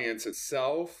audience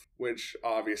itself, which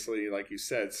obviously, like you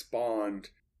said, spawned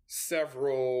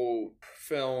several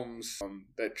films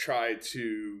that tried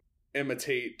to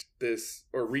imitate this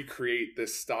or recreate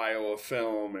this style of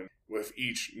film. And with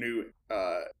each new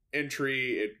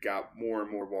entry, it got more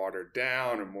and more watered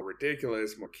down and more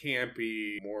ridiculous, more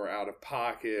campy, more out of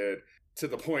pocket, to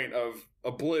the point of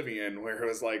Oblivion, where it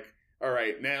was like, all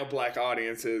right, now black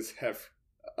audiences have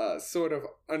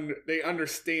they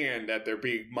understand that they're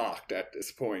being mocked at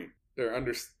this point. They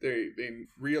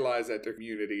realize that their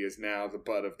community is now the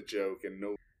butt of the joke, and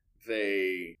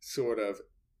they sort of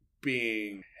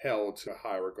being held to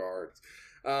high regards.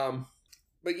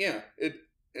 But yeah,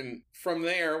 and from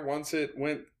there, once it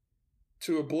went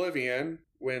to Oblivion,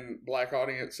 when black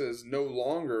audiences no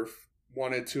longer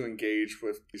wanted to engage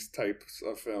with these types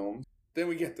of films, then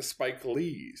we get the Spike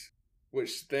Lees,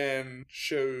 which then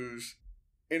shows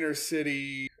inner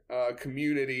city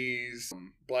communities,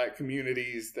 black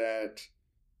communities that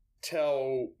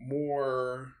tell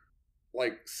more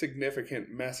like significant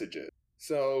messages.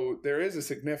 So there is a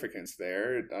significance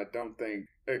there. I don't think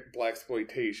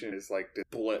blaxploitation is like the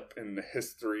blip in the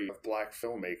history of black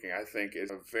filmmaking. I think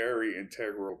it's a very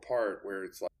integral part where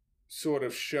it's like sort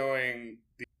of showing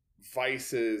the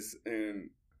vices and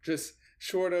just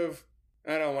sort of,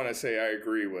 I don't want to say I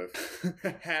agree with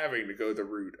having to go the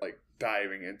route, like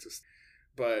diving into,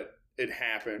 but it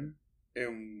happened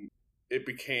and it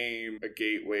became a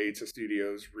gateway to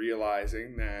studios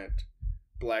realizing that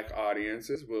black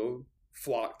audiences will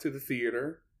flock to the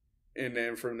theater. And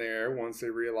then from there, once they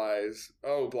realize,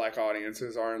 oh, black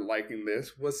audiences aren't liking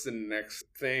this, what's the next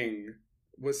thing?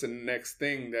 What's the next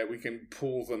thing that we can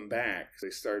pull them back? They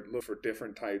start looking for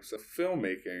different types of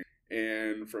filmmaking.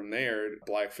 And from there,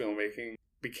 black filmmaking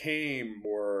became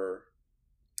more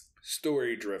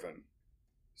story-driven.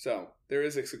 So there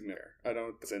is a significance there. I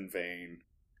don't think it's in vain.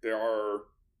 There are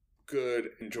good,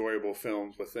 enjoyable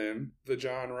films within the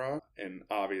genre, and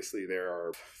obviously there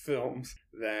are films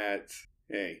that,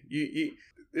 hey,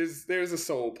 there's a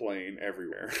soul plane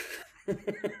everywhere.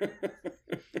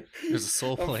 There's a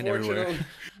soul plane everywhere.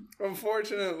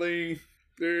 Unfortunately,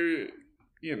 there's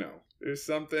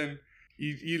something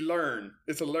you learn.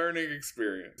 It's a learning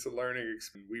experience.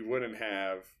 We wouldn't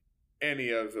have any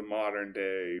of the modern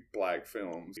day black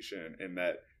films in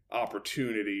that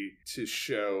opportunity to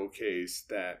showcase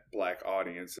that black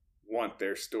audiences want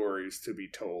their stories to be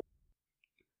told.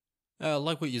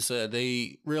 Like what you said,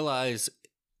 they realized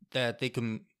that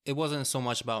it wasn't so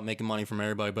much about making money from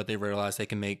everybody, but they realized they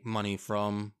can make money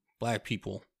from black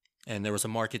people. And there was a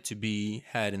market to be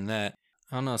had in that.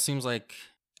 I don't know, it seems like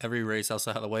every race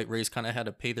outside of the white race kind of had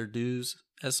to pay their dues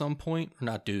at some point. Or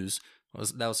not dues.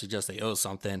 That would suggest they owe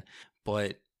something.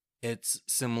 But it's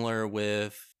similar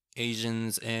with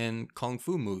Asians and Kung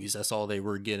Fu movies. That's all they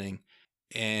were getting.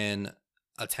 And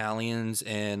Italians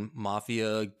and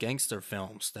mafia gangster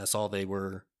films. That's all they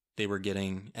were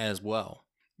getting as well.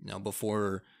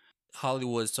 Before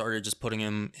Hollywood started just putting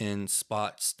them in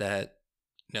spots that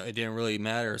it didn't really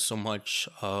matter so much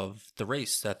of the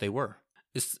race that they were.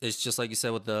 It's just like you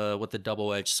said with the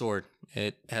double-edged sword.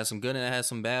 It has some good and it has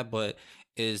some bad, but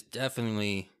it's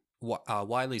definitely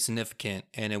widely significant,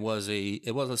 and it was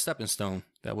a stepping stone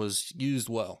that was used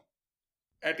well.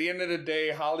 At the end of the day,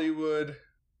 Hollywood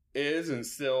is and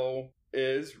still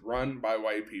is run by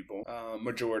white people,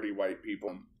 majority white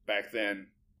people. Back then,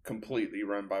 completely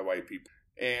run by white people.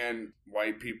 And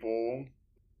white people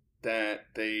that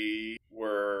they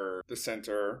were the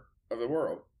center of the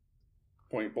world,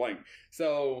 point blank.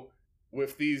 So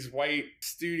with these white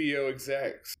studio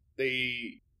execs,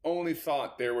 they only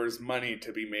thought there was money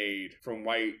to be made from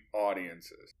white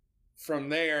audiences. From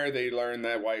there, they learned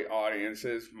that white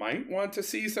audiences might want to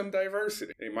see some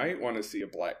diversity. They might want to see a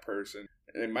black person.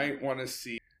 They might want to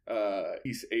see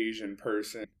East Asian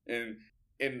person. And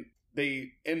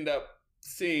they end up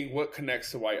seeing what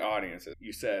connects to white audiences.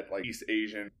 You said like East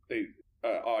Asian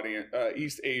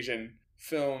East Asian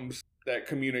films that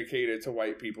communicated to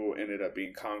white people ended up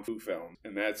being Kung Fu films.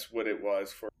 And that's what it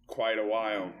was for quite a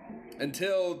while.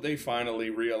 Until they finally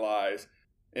realized,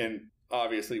 and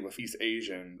obviously with East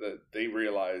Asian, that they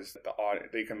realized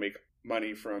that they can make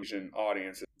money from Asian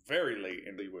audiences very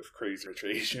lately with Crazy Rich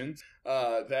Asians,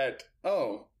 that,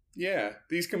 oh, yeah,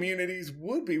 these communities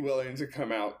would be willing to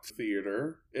come out to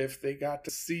theater if they got to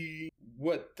see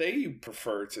what they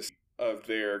prefer to see of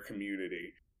their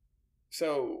community.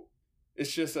 So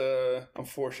it's just a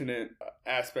unfortunate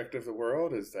aspect of the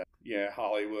world is that, yeah,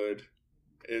 Hollywood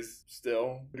is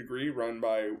still, to a degree, run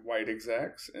by white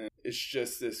execs. And it's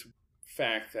just this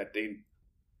fact that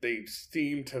they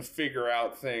seem to figure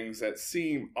out things that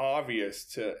seem obvious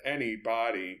to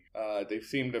anybody. They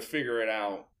seem to figure it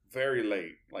out very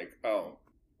late. Like, oh,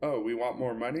 we want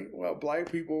more money? Well,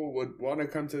 black people would want to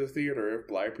come to the theater if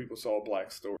black people saw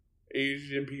black stories.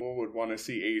 Asian people would want to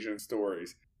see Asian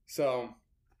stories. So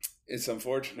it's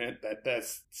unfortunate that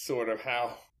that's sort of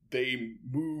how they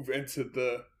move into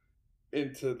the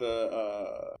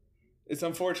it's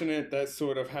unfortunate that's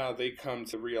sort of how they come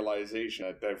to realization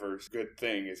that diverse good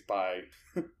thing is by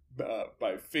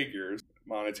figures,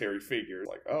 monetary figures.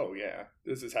 Like, oh yeah,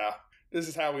 this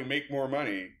is how we make more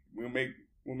money. We'll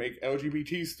make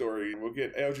LGBT stories. We'll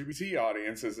get LGBT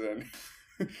audiences in.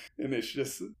 And it's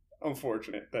just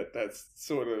unfortunate that that's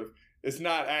sort of, it's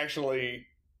not actually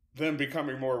them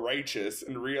becoming more righteous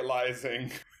and realizing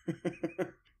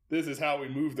this is how we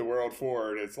move the world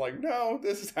forward. It's like, no,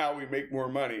 this is how we make more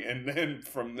money. And then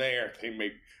from there,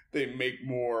 they make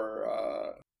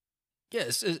more. Yeah,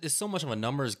 it's so much of a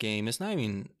numbers game. It's not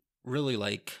even really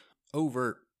like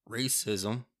overt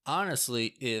racism.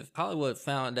 Honestly, if Hollywood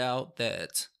found out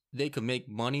that they could make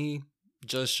money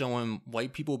just showing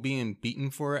white people being beaten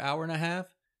for an hour and a half,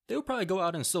 they would probably go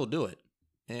out and still do it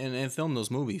and film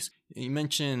those movies. You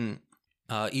mentioned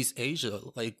East Asia,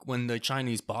 like when the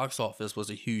Chinese box office was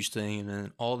a huge thing, and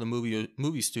then all the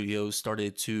movie studios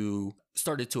started to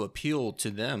appeal to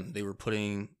them. They were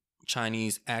putting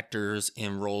Chinese actors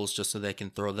in roles just so they can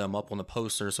throw them up on the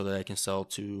poster so that they can sell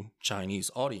to Chinese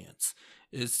audience.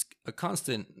 It's a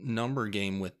constant number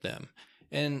game with them.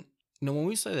 And when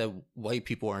we say that white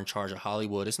people are in charge of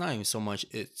Hollywood, it's not even so much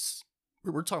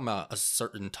we're talking about a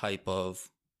certain type of,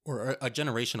 or a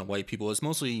generation of white people. It's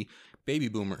mostly baby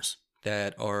boomers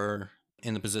that are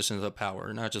in the positions of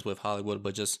power, not just with Hollywood,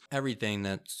 but just everything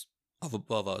that's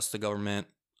above us, the government,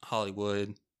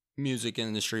 Hollywood, music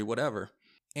industry, whatever.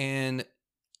 And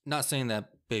not saying that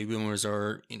baby boomers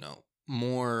are,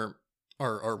 more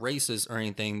or racist or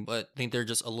anything, but I think they're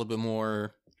just a little bit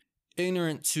more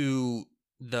ignorant to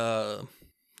the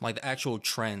actual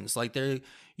trends. Like you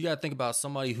got to think about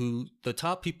somebody who, the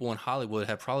top people in Hollywood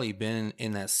have probably been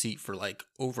in that seat for like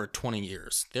over 20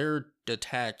 years. They're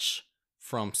detached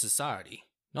from society.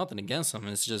 Nothing against them.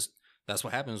 It's just, that's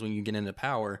what happens when you get into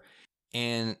power.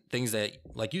 And things that,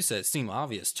 like you said, seem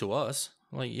obvious to us.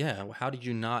 Like, yeah, how did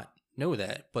you not know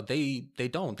that? But they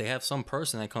don't. They have some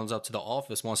person that comes up to the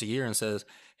office once a year and says,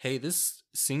 hey, this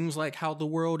seems like how the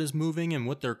world is moving and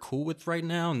what they're cool with right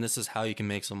now, and this is how you can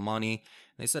make some money.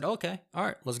 And they said, okay, all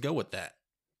right, let's go with that.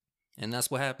 And that's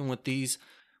what happened with these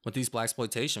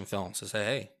blaxploitation films. They say,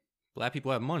 hey, black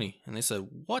people have money. And they said,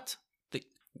 what?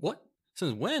 What?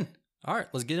 Since when? All right,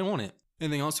 let's get on it.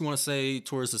 Anything else you want to say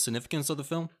towards the significance of the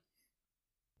film?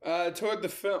 Toward the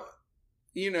film,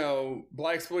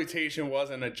 blaxploitation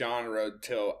wasn't a genre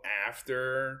till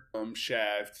after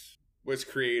Shaft was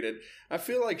created. I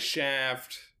feel like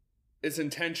Shaft, its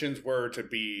intentions were to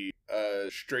be a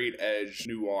straight edge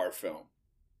noir film,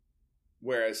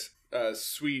 whereas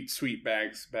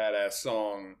Sweetback's Badass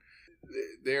Song,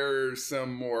 there's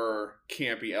some more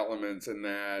campy elements in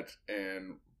that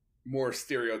and more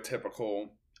stereotypical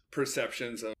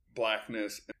perceptions of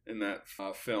blackness in that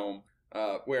film.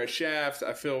 Whereas Shaft,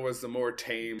 I feel, was the more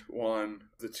tamed one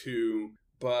of the two,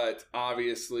 but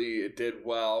obviously it did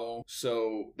well.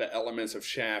 So the elements of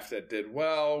Shaft that did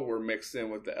well were mixed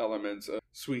in with the elements of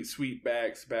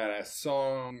Sweetback's Badass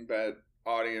Song that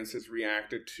audiences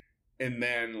reacted to. And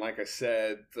then, like I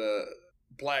said, the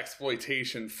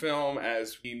blaxploitation film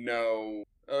as we know,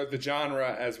 the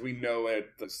genre as we know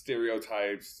it, the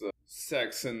stereotypes, the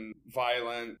sex and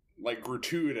violent, like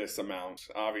gratuitous amounts,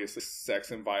 obviously sex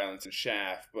and violence in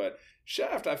Shaft, but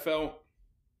Shaft, I felt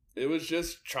it was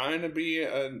just trying to be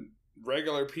a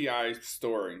regular PI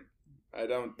story. I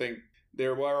don't think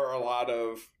there were a lot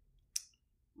of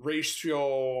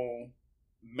racial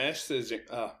messaging.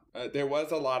 There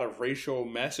was a lot of racial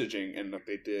messaging, and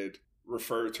they did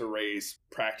refer to race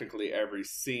practically every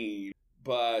scene,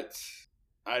 but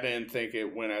I didn't think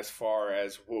it went as far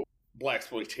as what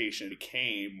blaxploitation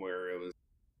became, where it was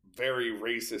very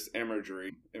racist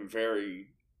imagery and very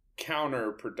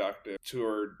counterproductive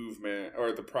toward movement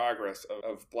or the progress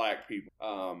of black people.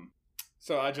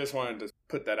 So I just wanted to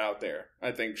put that out there.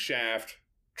 I think Shaft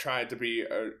tried to be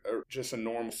just a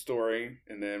normal story,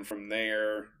 and then from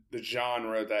there, the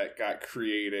genre that got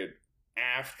created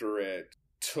after it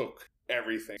took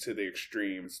everything to the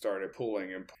extreme, started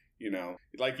pulling and,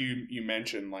 like you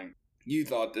mentioned, like you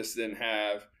thought this didn't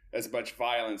have as much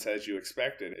violence as you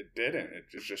expected. It didn't. It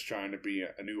was just trying to be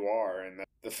a noir, and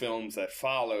the films that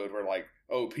followed were like,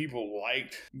 oh, people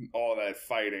liked all that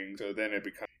fighting, so then it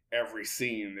becomes every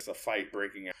scene is a fight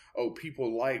breaking out. Oh,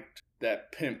 people liked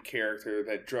that pimp character,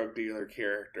 that drug dealer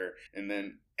character, and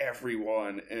then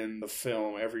everyone in the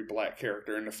film, every black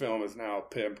character in the film is now a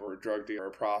pimp or a drug dealer or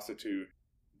a prostitute.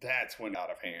 That's when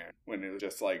out of hand, when it was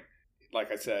just like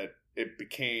I said, it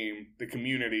became, the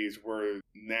communities were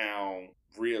now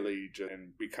really just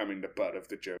becoming the butt of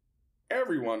the joke.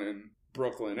 Everyone in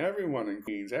Brooklyn, everyone in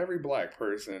Queens, every black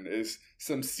person is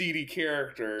some seedy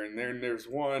character, and then there's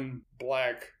one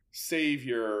black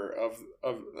savior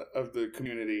of the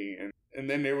community, and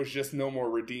then there was just no more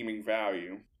redeeming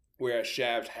value. Whereas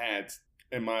Shaft had,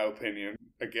 in my opinion,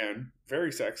 again,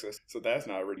 very sexist, so that's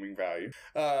not a redeeming value.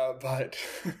 But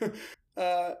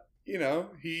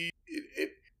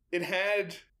it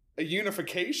had a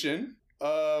unification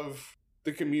of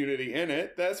the community in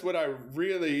it. That's what I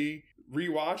really,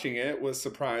 rewatching it, was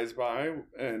surprised by,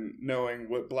 and knowing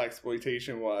what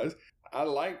blaxploitation was. I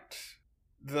liked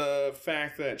the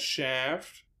fact that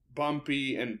Shaft,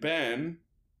 Bumpy, and Ben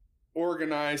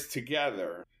organized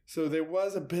together. So there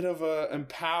was a bit of a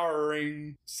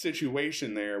empowering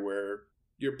situation there where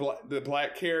the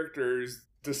black characters,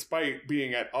 despite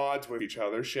being at odds with each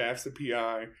other, Shaft's the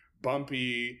PI,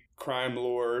 Bumpy, crime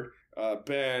lord,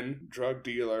 Ben, drug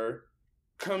dealer,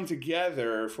 come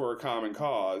together for a common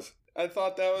cause. I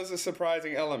thought that was a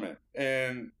surprising element,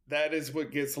 and that is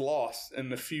what gets lost in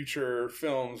the future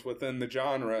films within the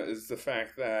genre, is the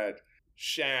fact that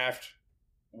Shaft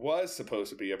was supposed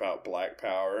to be about black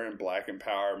power and black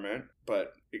empowerment,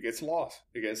 but it gets lost.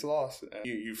 It gets lost.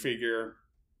 You figure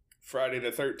Friday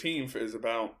the 13th is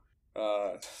about,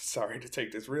 sorry to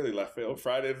take this really left field,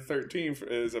 Friday the 13th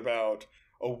is about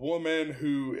a woman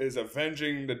who is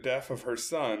avenging the death of her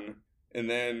son. And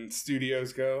then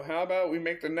studios go, how about we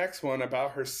make the next one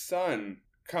about her son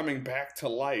coming back to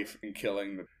life and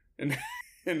killing them?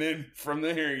 And then from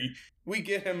there, we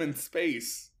get him in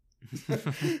space.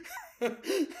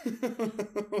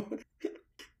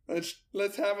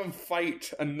 Let's have him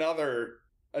fight another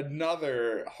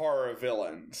horror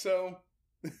villain. So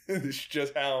it's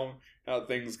just how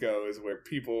things go, is where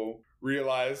people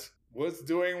realize what's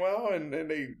doing well and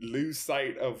they lose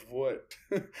sight of what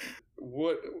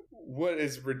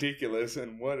is ridiculous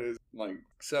and what is like.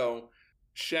 So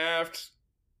Shaft,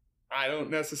 I don't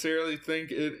necessarily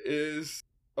think it is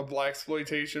a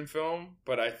blaxploitation film,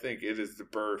 but I think it is the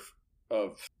birth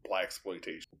of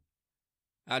blaxploitation.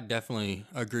 I definitely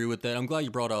agree with that. I'm glad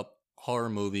you brought up horror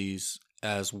movies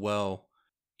as well.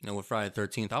 You know, with Friday the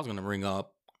 13th, I was going to bring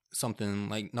up something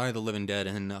like Night of the Living Dead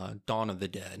and Dawn of the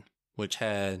Dead, which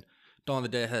had Dawn of the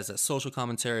Dead has a social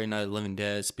commentary. Night of the Living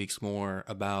Dead speaks more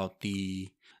about the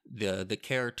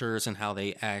characters and how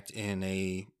they act in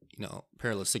a, you know,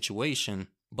 perilous situation.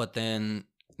 But then,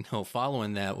 you know,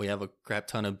 following that, we have a crap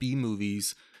ton of B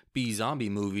zombie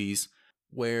movies,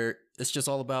 where it's just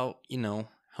all about, you know,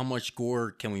 how much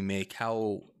gore can we make?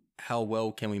 How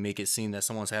well can we make it seem that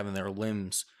someone's having their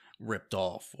limbs ripped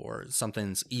off or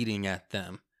something's eating at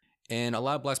them? And a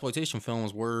lot of blaxploitation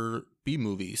films were B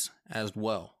movies as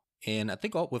well. And I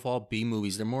think with all B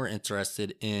movies, they're more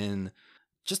interested in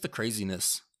just the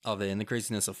craziness of it and the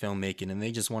craziness of filmmaking. And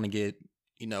they just want to get,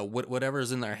 you know,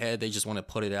 whatever's in their head, they just want to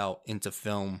put it out into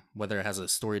film, whether it has a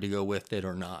story to go with it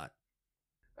or not.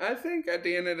 I think at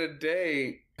the end of the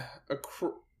day,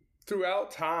 throughout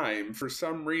time, for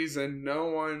some reason,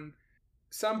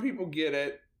 some people get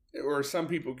it, or some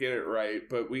people get it right,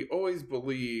 but we always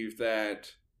believe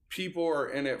that people are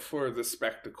in it for the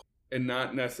spectacle and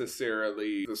not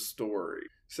necessarily the story.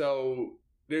 So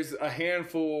there's a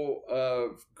handful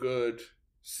of good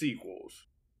sequels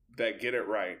that get it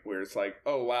right, where it's like,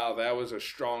 oh wow, that was a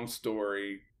strong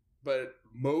story. But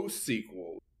most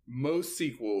sequels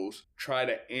try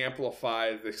to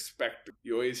amplify the spectacle.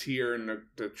 You always hear in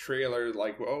the trailer,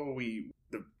 like, oh,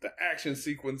 the action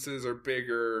sequences are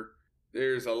bigger.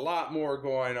 There's a lot more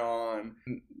going on.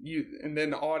 And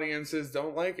then the audiences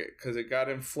don't like it because it got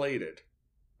inflated.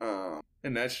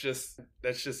 And that's just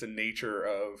the nature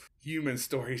of human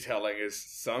storytelling, is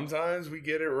sometimes we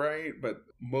get it right, but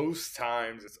most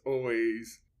times it's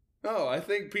always, oh, I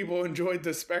think people enjoyed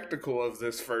the spectacle of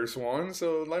this first one,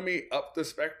 so let me up the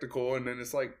spectacle. And then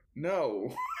it's like,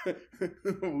 no,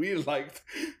 we liked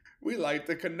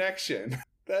the connection.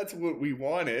 That's what we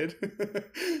wanted.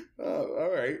 Oh,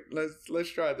 all right, let's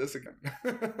try this again.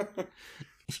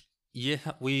 Yeah,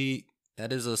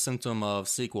 that is a symptom of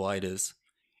sequelitis.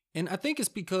 And I think it's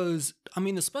because, I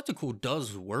mean, the spectacle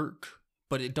does work,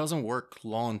 but it doesn't work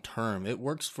long term. It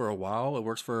works for a while. It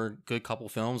works for a good couple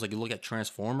films. Like, you look at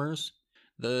Transformers.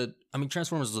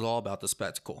 Transformers is all about the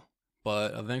spectacle,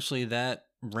 but eventually that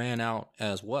ran out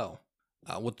as well.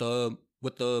 With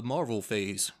the Marvel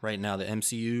phase right now, the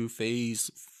MCU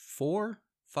phase 4,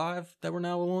 5 that we're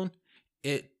now on,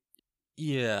 it's,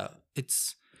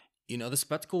 you know, the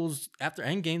spectacles after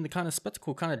Endgame, the kind of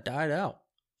spectacle kind of died out.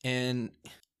 And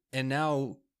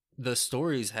now the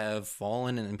stories have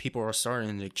fallen and people are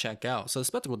starting to check out. So the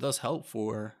spectacle does help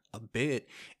for a bit.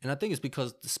 And I think it's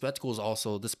because the spectacle is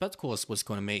what's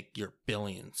going to make your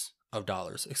billions of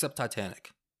dollars, except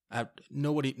Titanic.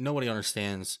 Nobody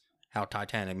understands how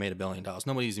Titanic made $1 billion.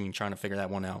 Nobody's even trying to figure that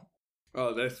one out.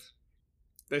 Oh,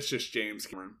 that's just James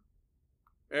Cameron.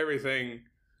 Everything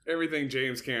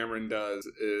James Cameron does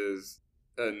is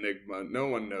an enigma. No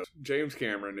one knows. James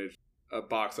Cameron is a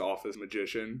box office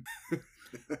magician.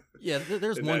 Yeah,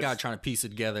 there's one guy trying to piece it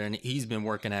together, and he's been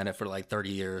working at it for like 30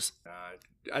 years.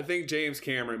 I think James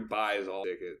Cameron buys all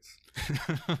tickets.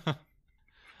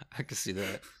 I can see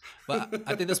that. But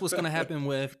I think that's what's going to happen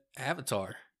with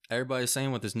Avatar. Everybody's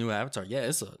saying with this new Avatar, yeah,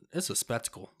 it's a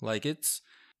spectacle. Like, it's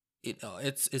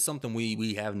something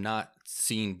we have not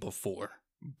seen before.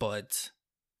 But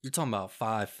you're talking about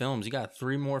 5 films. You got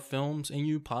 3 more films in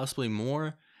you, possibly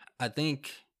more. I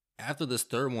think after this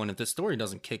third one, if the story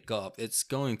doesn't kick up, it's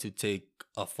going to take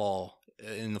a fall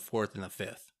in the 4th and the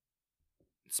 5th.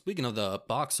 Speaking of the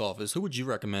box office, who would you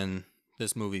recommend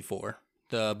this movie for?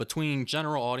 Between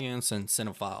general audience and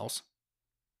cinephiles.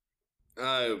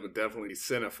 It would definitely be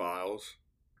cinephiles.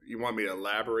 You want me to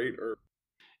elaborate, or?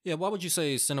 Yeah, why would you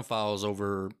say cinephiles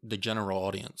over the general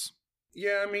audience?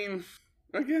 Yeah, I mean,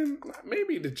 again,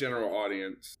 maybe the general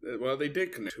audience. Well, they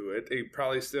did connect to it. They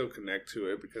probably still connect to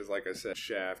it because, like I said,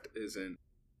 Shaft isn't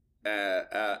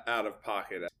out of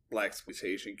pocket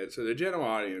blaxploitation. So the general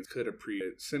audience could appreciate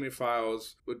it.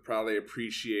 Cinephiles would probably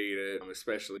appreciate it,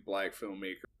 especially black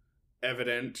filmmakers.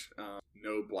 Evident,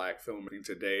 no black filmmaking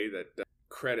today that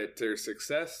credit their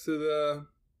success to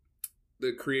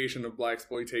the creation of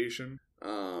blaxploitation.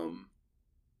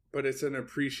 But it's an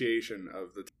appreciation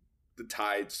of the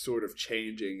tides sort of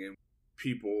changing and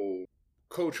people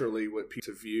culturally what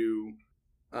people view.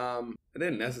 I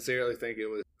didn't necessarily think it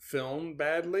was filmed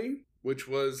badly, which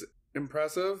was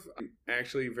impressive. I'm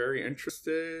actually very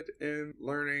interested in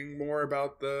learning more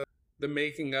about the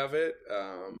making of it,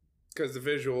 because the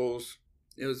visuals,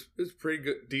 it was pretty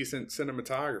good, decent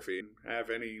cinematography. Didn't have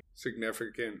any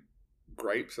significant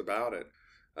gripes about it.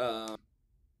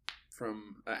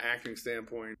 From an acting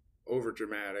standpoint, over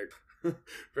dramatic,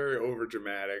 very over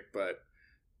dramatic, but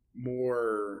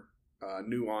more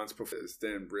nuanced performance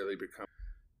than really become.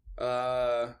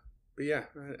 But yeah,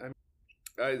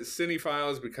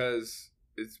 Cinephiles, because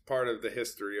it's part of the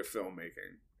history of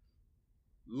filmmaking.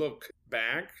 Look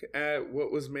back at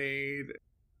what was made.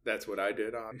 That's what I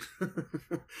did on.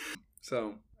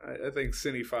 So I think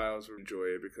Cinephiles will enjoy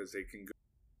it because they can go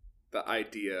the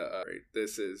idea of, right,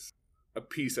 this is a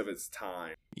piece of its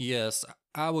time. Yes,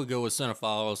 I would go with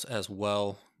cinephiles as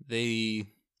well.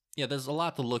 There's a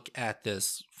lot to look at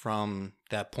this from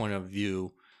that point of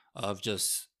view of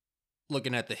just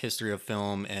looking at the history of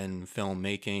film and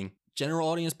filmmaking. General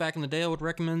audience back in the day I would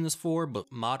recommend this for,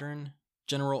 but modern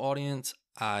general audience,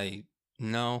 I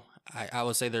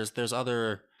would say there's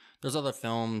other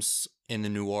films in the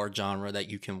noir genre that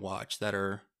you can watch that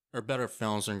are better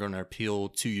films and are going to appeal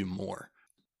to you more.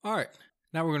 All right,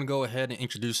 now we're going to go ahead and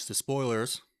introduce the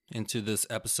spoilers into this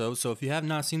episode. So if you have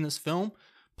not seen this film,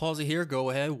 pause it here, go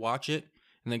ahead, watch it,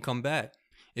 and then come back.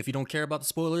 If you don't care about the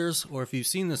spoilers, or if you've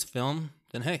seen this film,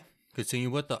 then hey, continue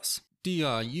with us.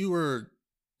 Dion, you were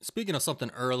speaking of something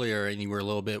earlier and you were a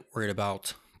little bit worried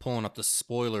about pulling up the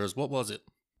spoilers. What was it?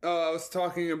 Oh, I was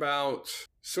talking about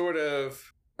sort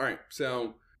of, all right,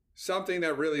 so something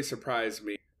that really surprised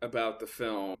me about the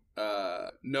film,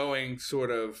 knowing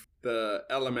sort of the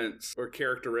elements or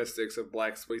characteristics of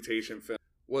blaxploitation film,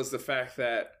 was the fact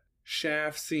that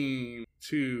Shaft seemed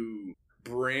to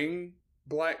bring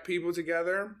black people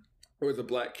together, or the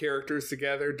black characters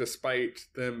together, despite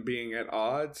them being at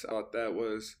odds. I thought that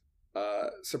was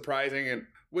surprising, and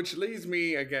which leads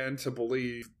me again to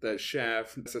believe that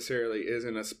Shaft necessarily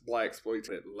isn't a blaxploitation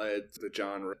that led to the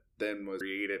genre then was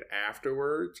created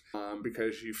afterwards,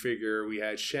 because you figure we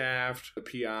had Shaft, the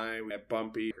PI, we had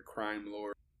Bumpy, a crime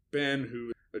lord, Ben,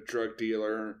 who a drug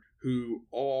dealer, who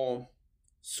all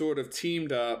sort of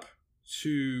teamed up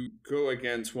to go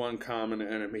against one common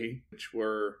enemy, which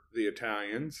were the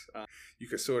Italians. You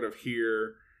could sort of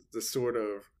hear the sort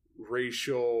of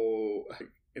racial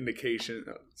indication,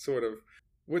 sort of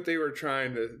what they were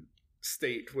trying to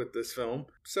state with this film.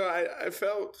 So I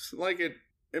felt like it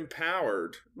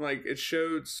empowered, like it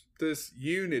showed this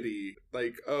unity,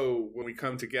 like, oh, when we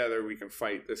come together we can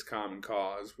fight this common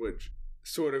cause, which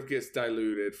sort of gets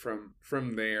diluted from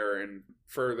there in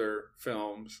further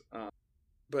films.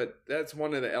 But that's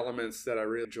one of the elements that I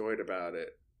really enjoyed about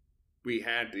it. We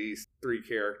had these 3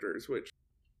 characters, which,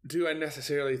 do I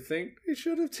necessarily think they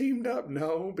should have teamed up?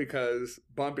 No, because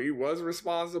Bumpy was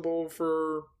responsible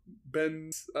for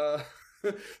Ben's,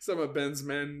 some of Ben's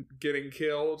men getting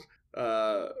killed.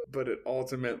 But it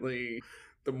ultimately,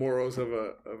 the morals of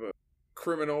a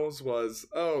criminals was,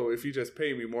 oh, if you just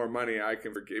pay me more money, I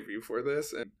can forgive you for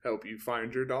this and help you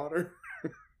find your daughter.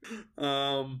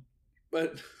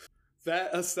 But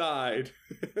that aside,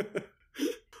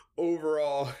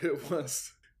 overall, it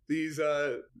was these,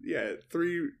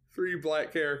 three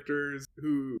black characters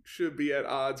who should be at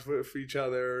odds with each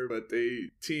other, but they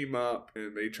team up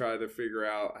and they try to figure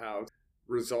out how to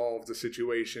resolve the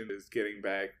situation, is getting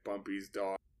back Bumpy's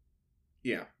daughter.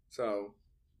 Yeah, so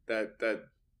that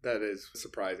is a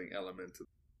surprising element of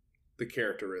the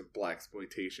character of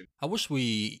blaxploitation. I wish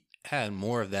we had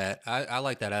more of that. I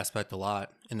like that aspect a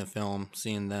lot in the film,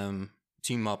 seeing them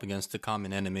team up against a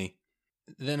common enemy.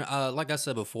 Then, like I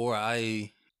said before,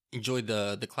 I enjoyed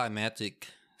the climactic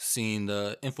scene,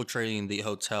 the infiltrating the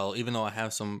hotel. Even though I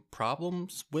have some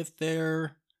problems with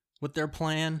their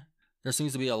plan, there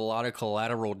seems to be a lot of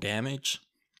collateral damage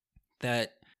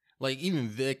that, like, even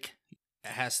Vic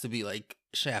has to be like,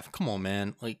 Shaft, come on,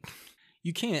 man, like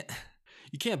you can't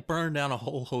burn down a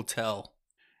whole hotel,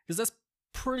 because that's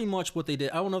pretty much what they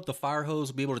did. I don't know if the fire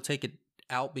hose will be able to take it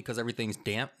out because everything's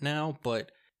damp now,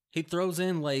 but he throws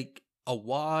in like a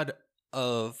wad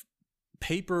of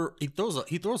paper. He throws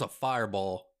a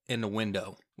fireball in the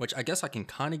window, which I guess I can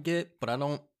kind of get, but I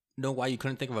don't know why you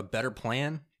couldn't think of a better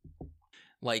plan.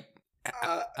 Like,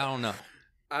 I don't know.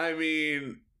 I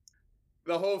mean,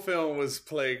 the whole film was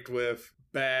plagued with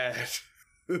bad,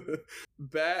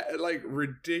 like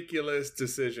ridiculous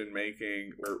decision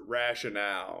making or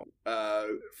rationale.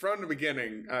 From the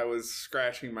beginning, I was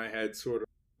scratching my head, sort of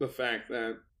the fact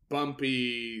that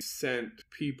Bumpy sent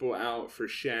people out for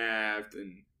Shaft,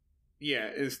 and yeah,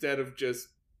 instead of just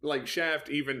like Shaft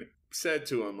even said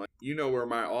to him, like, you know where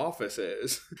my office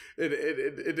is.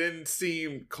 It didn't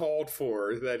seem called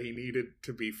for that he needed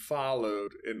to be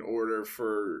followed in order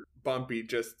for Bumpy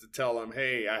just to tell him,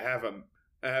 hey, I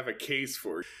have a case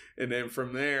for you. And then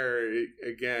from there, it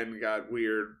again got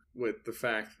weird with the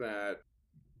fact that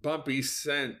Bumpy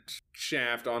sent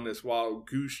Shaft on this wild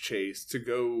goose chase to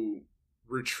go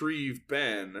retrieve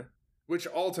Ben, which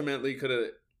ultimately could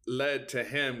have led to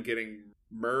him getting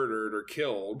murdered or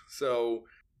killed. So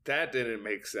that didn't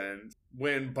make sense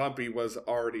when Bumpy was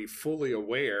already fully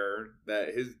aware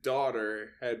that his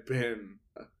daughter had been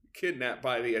kidnapped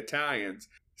by the Italians.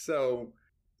 So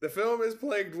the film is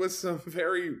plagued with some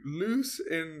very loose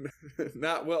and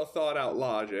not well thought out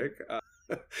logic,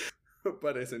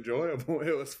 but it's enjoyable.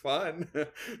 It was fun.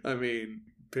 I mean,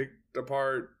 picked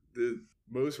apart the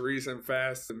most recent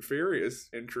Fast and Furious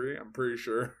entry. I'm pretty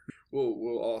sure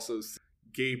we'll also see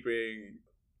gaping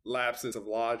lapses of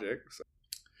logic. So,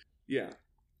 yeah,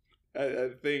 I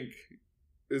think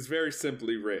it's very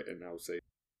simply written, I would say.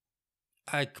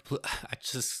 I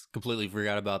just completely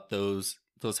forgot about those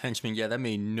henchmen. Yeah, that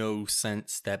made no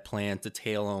sense, that plan to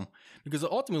tail them, because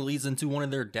it ultimately leads into one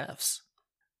of their deaths.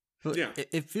 Yeah.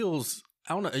 It feels,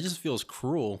 I don't know, it just feels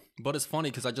cruel. But it's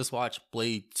funny because I just watched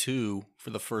Blade 2 for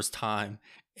the first time,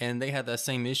 and they had that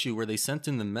same issue where they sent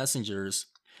in the messengers,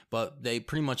 but they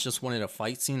pretty much just wanted a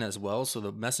fight scene as well. So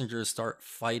the messengers start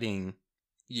fighting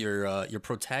your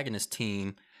protagonist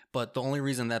team, but the only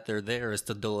reason that they're there is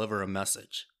to deliver a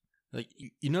message. Like,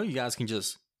 you know, you guys can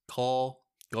just call,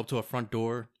 go up to a front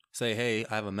door, say, hey,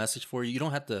 I have a message for you. You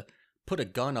don't have to put a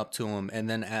gun up to him and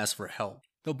then ask for help.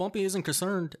 Though Bumpy isn't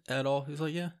concerned at all. He's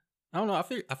like, yeah, I don't know. I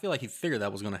feel like he figured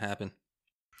that was going to happen.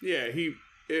 Yeah,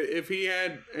 if he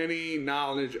had any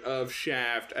knowledge of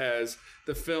Shaft as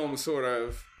the film sort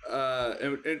of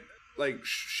like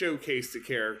showcased the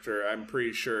character, I'm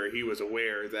pretty sure he was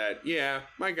aware that, yeah,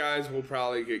 my guys will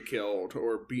probably get killed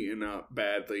or beaten up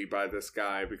badly by this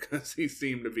guy, because he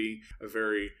seemed to be a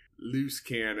very loose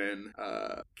cannon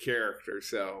character.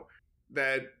 So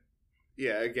that,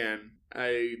 yeah, again,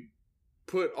 I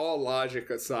put all logic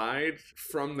aside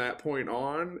from that point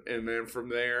on, and then from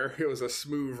there it was a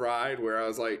smooth ride where I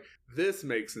was like, this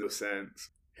makes no sense.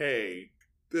 Hey,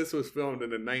 this was filmed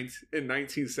in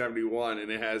 1971,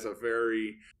 and it has a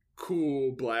very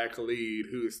cool black lead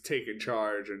who's taking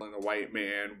charge and a white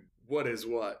man. What is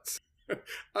what?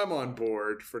 I'm on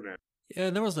board for now.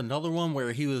 Yeah, there was another one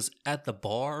where he was at the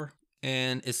bar,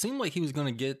 and it seemed like he was going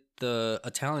to get the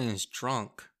Italians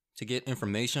drunk to get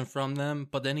information from them,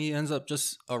 but then he ends up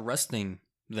just arresting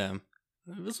them.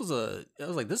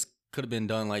 This could have been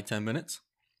done in like 10 minutes.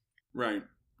 Right.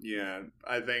 Yeah.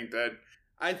 I think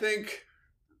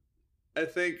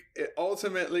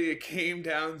ultimately it came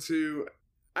down to,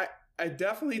 I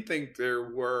definitely think there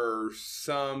were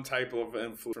some type of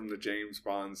influence from the James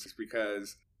Bonds,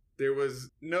 because there was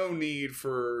no need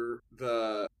for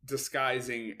the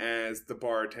disguising as the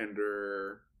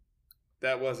bartender.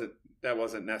 That wasn't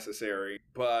necessary.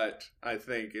 But I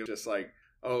think it's just like,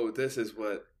 oh, this is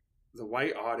what the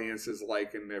white audience is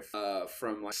like, and if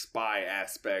from like spy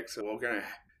aspects. So we're gonna,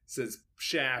 since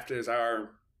Shaft is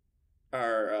our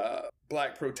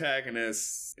black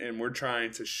protagonists, and we're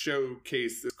trying to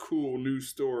showcase this cool new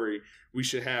story, we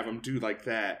should have him do like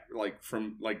that, like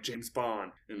from like James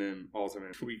Bond. And then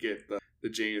ultimately we get the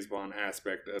James Bond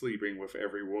aspect of sleeping with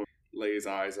every woman lays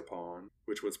eyes upon,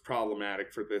 which was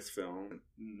problematic for this film.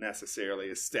 Necessarily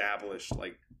established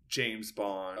like James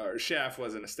Bond, or Shaft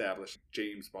wasn't established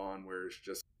James Bond, where it's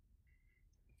just,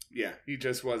 yeah, he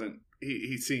just wasn't,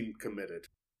 he seemed committed.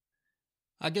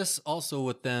 I guess also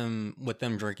with them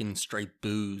drinking straight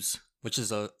booze, which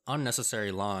is a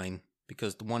unnecessary line,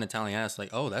 because the one Italian asked, like,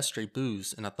 oh, that's straight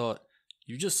booze. And I thought,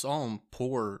 you just saw him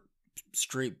pour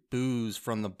straight booze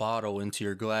from the bottle into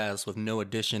your glass with no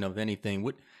addition of anything.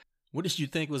 What did you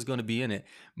think was going to be in it?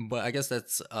 But I guess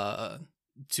that's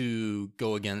to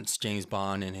go against James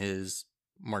Bond and his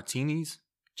martinis,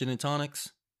 gin and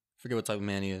tonics. Forget what type of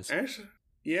man he is. Actually,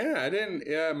 yeah, I didn't.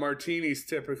 Yeah, martinis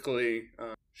typically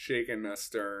shaken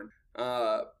stern.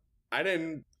 I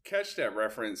didn't catch that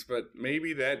reference, but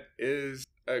maybe that is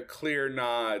a clear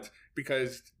nod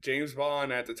because James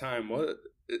Bond at the time was.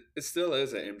 It still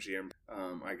is an MGM.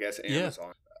 I guess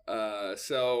Amazon. Yeah.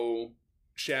 So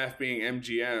Shaft being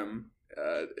MGM,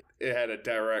 it had a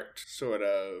direct sort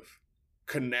of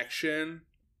connection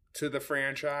to the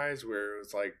franchise where it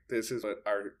was like, this is what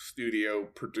our studio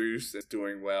produced. It's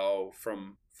doing well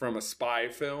from a spy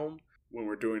film. When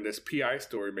we're doing this PI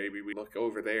story, maybe we look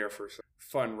over there for some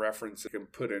fun reference we can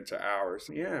put into ours.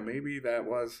 Yeah, maybe that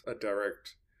was a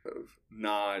direct sort of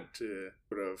nod to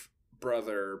sort of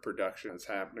brother production that's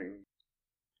happening.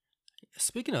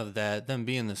 Speaking of that, them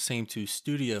being the same two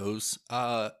studios,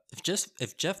 if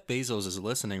Jeff Bezos is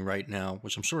listening right now,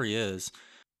 which I'm sure he is,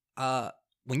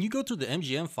 when you go through the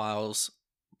MGM files,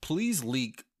 please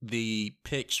leak the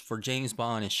pitch for James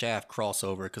Bond and Shaft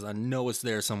crossover, because I know it's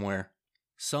there somewhere.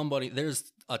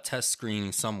 There's a test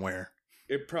screening somewhere.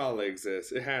 It probably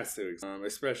exists. It has to exist,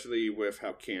 especially with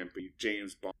how campy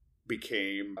James Bond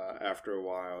became after a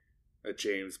while. A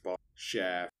James Bond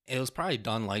Shaft. It was probably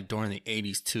done like during the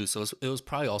 80s too, so it was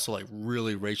probably also like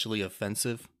really racially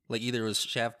offensive. Like either it was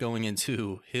Shaft going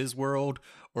into his world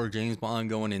or James Bond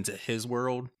going into his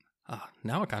world.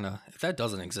 Now if that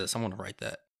doesn't exist, I want to write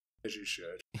that. As you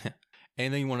should.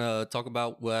 Anything you want to talk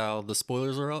about while the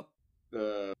spoilers are up?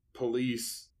 The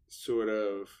police sort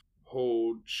of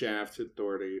hold Shaft to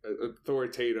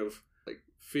authoritative like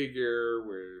figure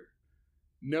where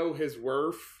know his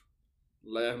worth.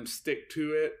 Let him stick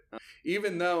to it.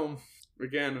 Even though,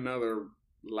 again, another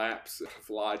lapse of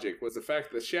logic was the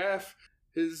fact that Shaft,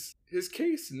 his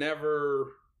case it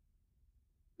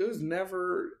was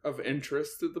never of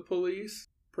interest to the police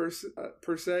per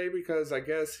se, because I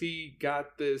guess he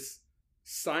got this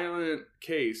silent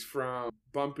case from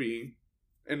Bumpy,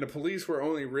 and the police were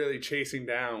only really chasing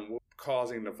down what was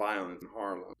causing the violence in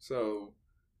Harlem. So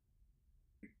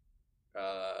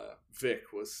Vic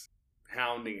was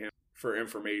hounding him for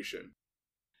information.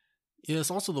 Yeah,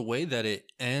 it's also the way that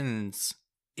it ends.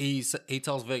 He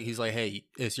tells Vic, he's like, hey,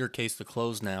 it's your case to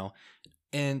close now.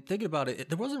 And thinking about it,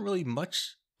 there wasn't really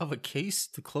much of a case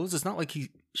to close. It's not like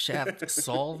Shaft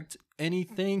solved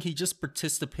anything. He just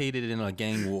participated in a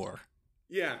gang war.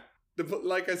 Yeah.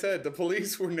 Like I said, the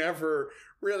police were never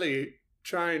really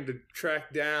trying to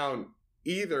track down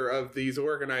either of these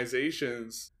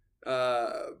organizations.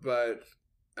 But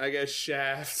I guess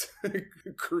Shaft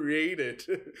created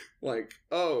like,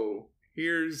 oh,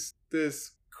 here's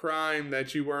this crime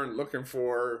that you weren't looking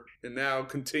for, and now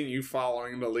continue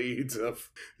following the leads of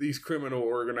these criminal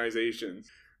organizations.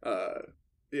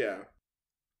 Yeah.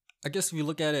 I guess if you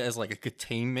look at it as like a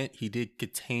containment, he did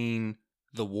contain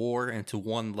the war into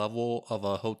one level of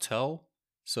a hotel.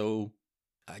 So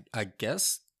I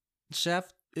guess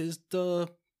Shaft is the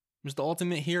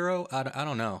ultimate hero. I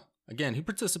don't know. Again, he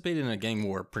participated in a gang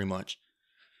war, pretty much.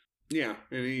 Yeah,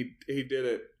 and he did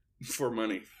it for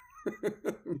money.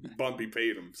 Bumpy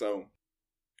paid him, so.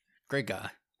 Great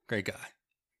guy.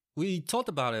 We talked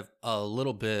about it a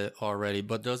little bit already,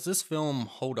 but does this film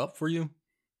hold up for you?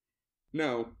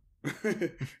 No,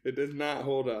 it does not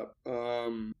hold up.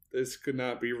 This could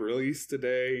not be released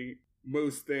today.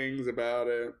 Most things about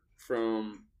it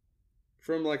from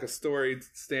like a story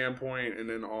standpoint, and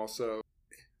then also.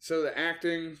 So the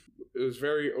acting, it was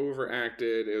very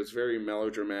overacted. It was very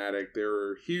melodramatic. There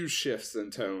were huge shifts in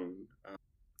tone,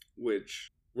 which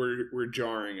were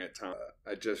jarring at times.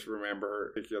 I just remember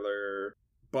a particular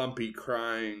Bumpy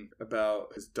crying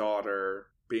about his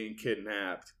daughter being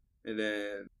kidnapped. And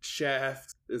then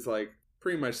Shaft is like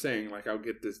pretty much saying like, I'll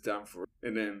get this done for you.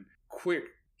 And then quick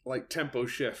like tempo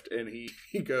shift. And he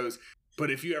goes,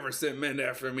 but if you ever send men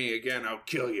after me again, I'll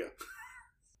kill you.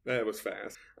 That was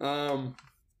fast.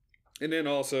 And then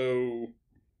also,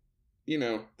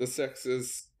 the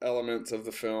sexist elements of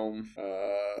the film,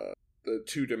 the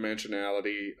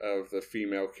two-dimensionality of the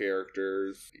female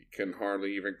characters. You can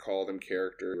hardly even call them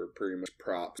characters. They're pretty much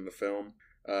props in the film.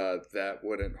 That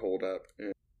wouldn't hold up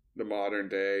in the modern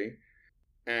day.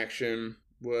 Action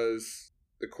was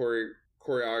the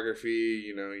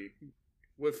choreography,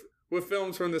 with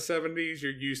films from the 70s,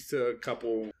 you're used to a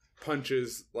couple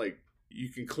punches, like, you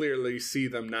can clearly see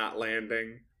them not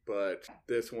landing. But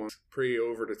this one's pretty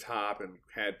over the top and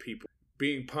had people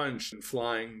being punched and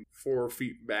flying 4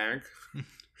 feet back.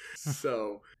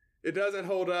 So it doesn't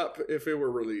hold up if it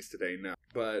were released today, no.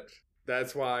 But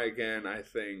that's why, again, I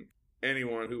think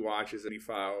anyone who watches any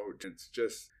file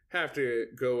just have to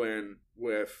go in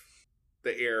with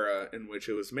the era in which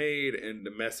it was made and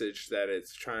the message that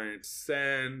it's trying to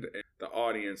send and the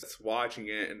audience that's watching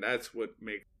it, and that's what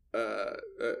makes a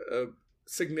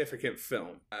significant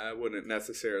film. I wouldn't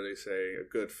necessarily say a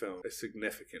good film, a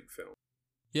significant film.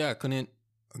 Yeah, I couldn't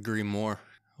agree more.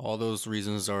 All those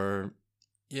reasons are,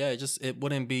 it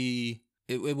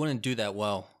wouldn't do that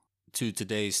well to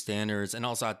today's standards. And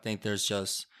also I think there's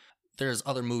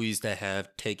other movies that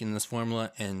have taken this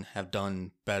formula and have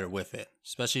done better with it,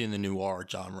 especially in the noir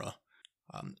genre.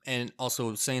 And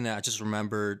also saying that, I just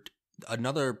remembered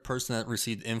another person that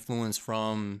received influence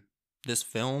from this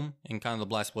film and kind of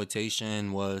the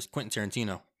blaxploitation was Quentin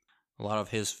Tarantino. A lot of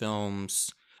his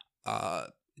films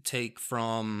take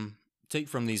from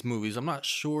these movies. I'm not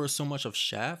sure so much of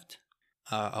Shaft.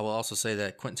 I will also say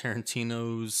that Quentin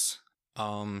Tarantino's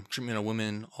treatment of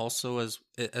women also as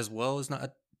well is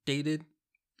not dated,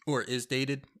 or is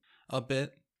dated a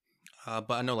bit.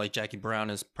 But I know like Jackie Brown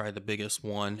is probably the biggest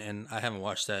one, and I haven't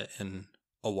watched that in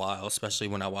a while, especially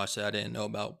when I watched that I didn't know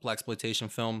about blaxploitation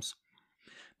films.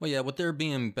 But yeah, with there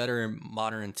being better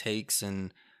modern takes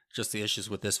and just the issues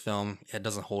with this film, it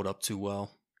doesn't hold up too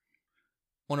well.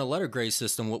 On a letter grade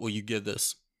system, what will you give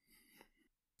this?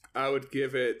 I would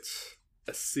give it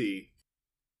a C.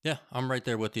 Yeah, I'm right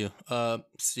there with you.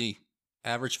 C.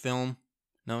 Average film.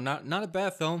 No, not a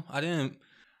bad film. I didn't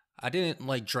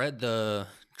like dread the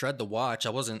watch. I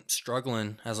wasn't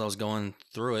struggling as I was going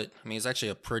through it. I mean, it's actually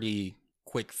a pretty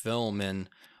quick film, and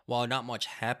while not much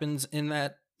happens in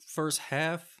that first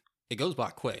half, it goes by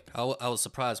quick. I was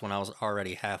surprised when I was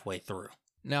already halfway through.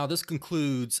 Now, this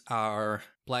concludes our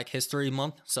Black History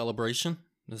Month celebration.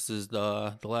 This is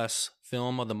the last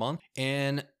film of the month,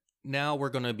 and now we're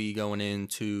going to be going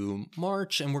into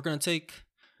March, and we're going to take,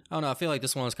 I don't know, I feel like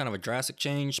this one was kind of a drastic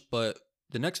change, but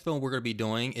the next film we're going to be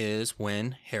doing is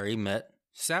When Harry Met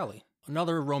Sally.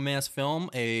 Another romance film,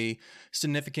 a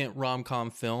significant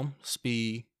rom-com film. This will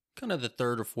be kind of the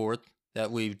third or fourth that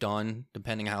we've done,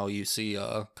 depending how you see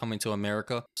Coming to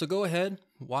America. So go ahead,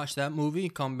 watch that movie,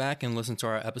 come back and listen to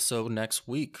our episode next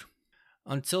week.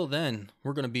 Until then,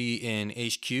 we're going to be in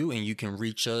HQ, and you can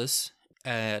reach us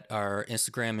at our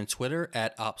Instagram and Twitter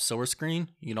at OpSilverScreen.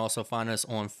 You can also find us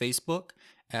on Facebook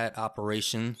at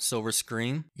Operation Silver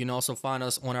Screen. You can also find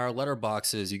us on our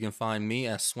letterboxes. You can find me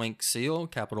as Swank Seal,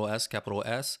 capital S,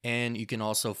 and you can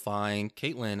also find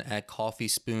Caitlin at Coffee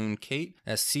Spoon Kate,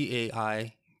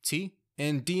 SCAIT.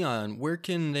 And Dion, where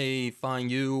can they find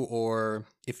you, or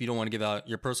if you don't want to give out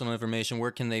your personal information,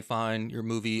 where can they find your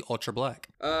movie Ultra Black?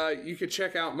 You can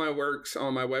check out my works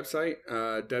on my website,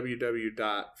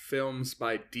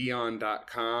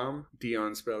 www.filmsbydion.com,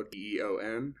 Dion spelled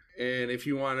D-E-O-N. And if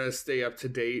you want to stay up to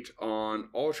date on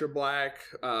Ultra Black,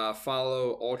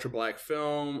 follow Ultra Black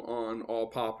Film on all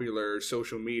popular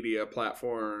social media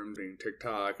platforms,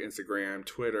 TikTok, Instagram,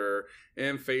 Twitter,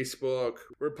 and Facebook.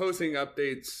 We're posting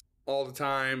updates all the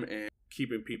time and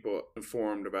keeping people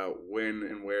informed about when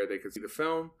and where they can see the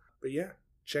film. But yeah,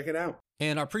 check it out.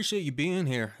 And I appreciate you being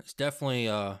here. It's definitely,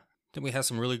 I think we had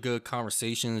some really good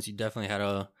conversations. You definitely had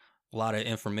a lot of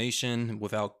information.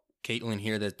 Without Caitlin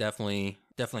here, that definitely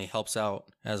helps out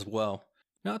as well.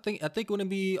 Now, I think it wouldn't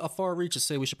be a far reach to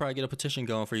say we should probably get a petition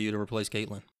going for you to replace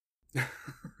Caitlin.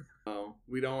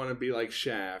 We don't want to be like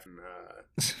Shaft and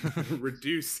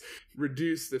reduce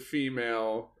the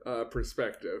female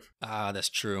perspective. That's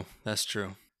true.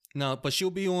 No, but she'll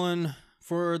be on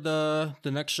for the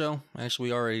next show. Actually,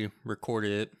 we already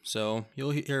recorded it, so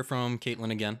you'll hear from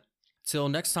Caitlin again. Till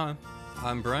next time,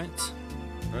 I'm Brent.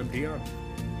 I'm Dion.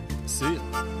 See ya.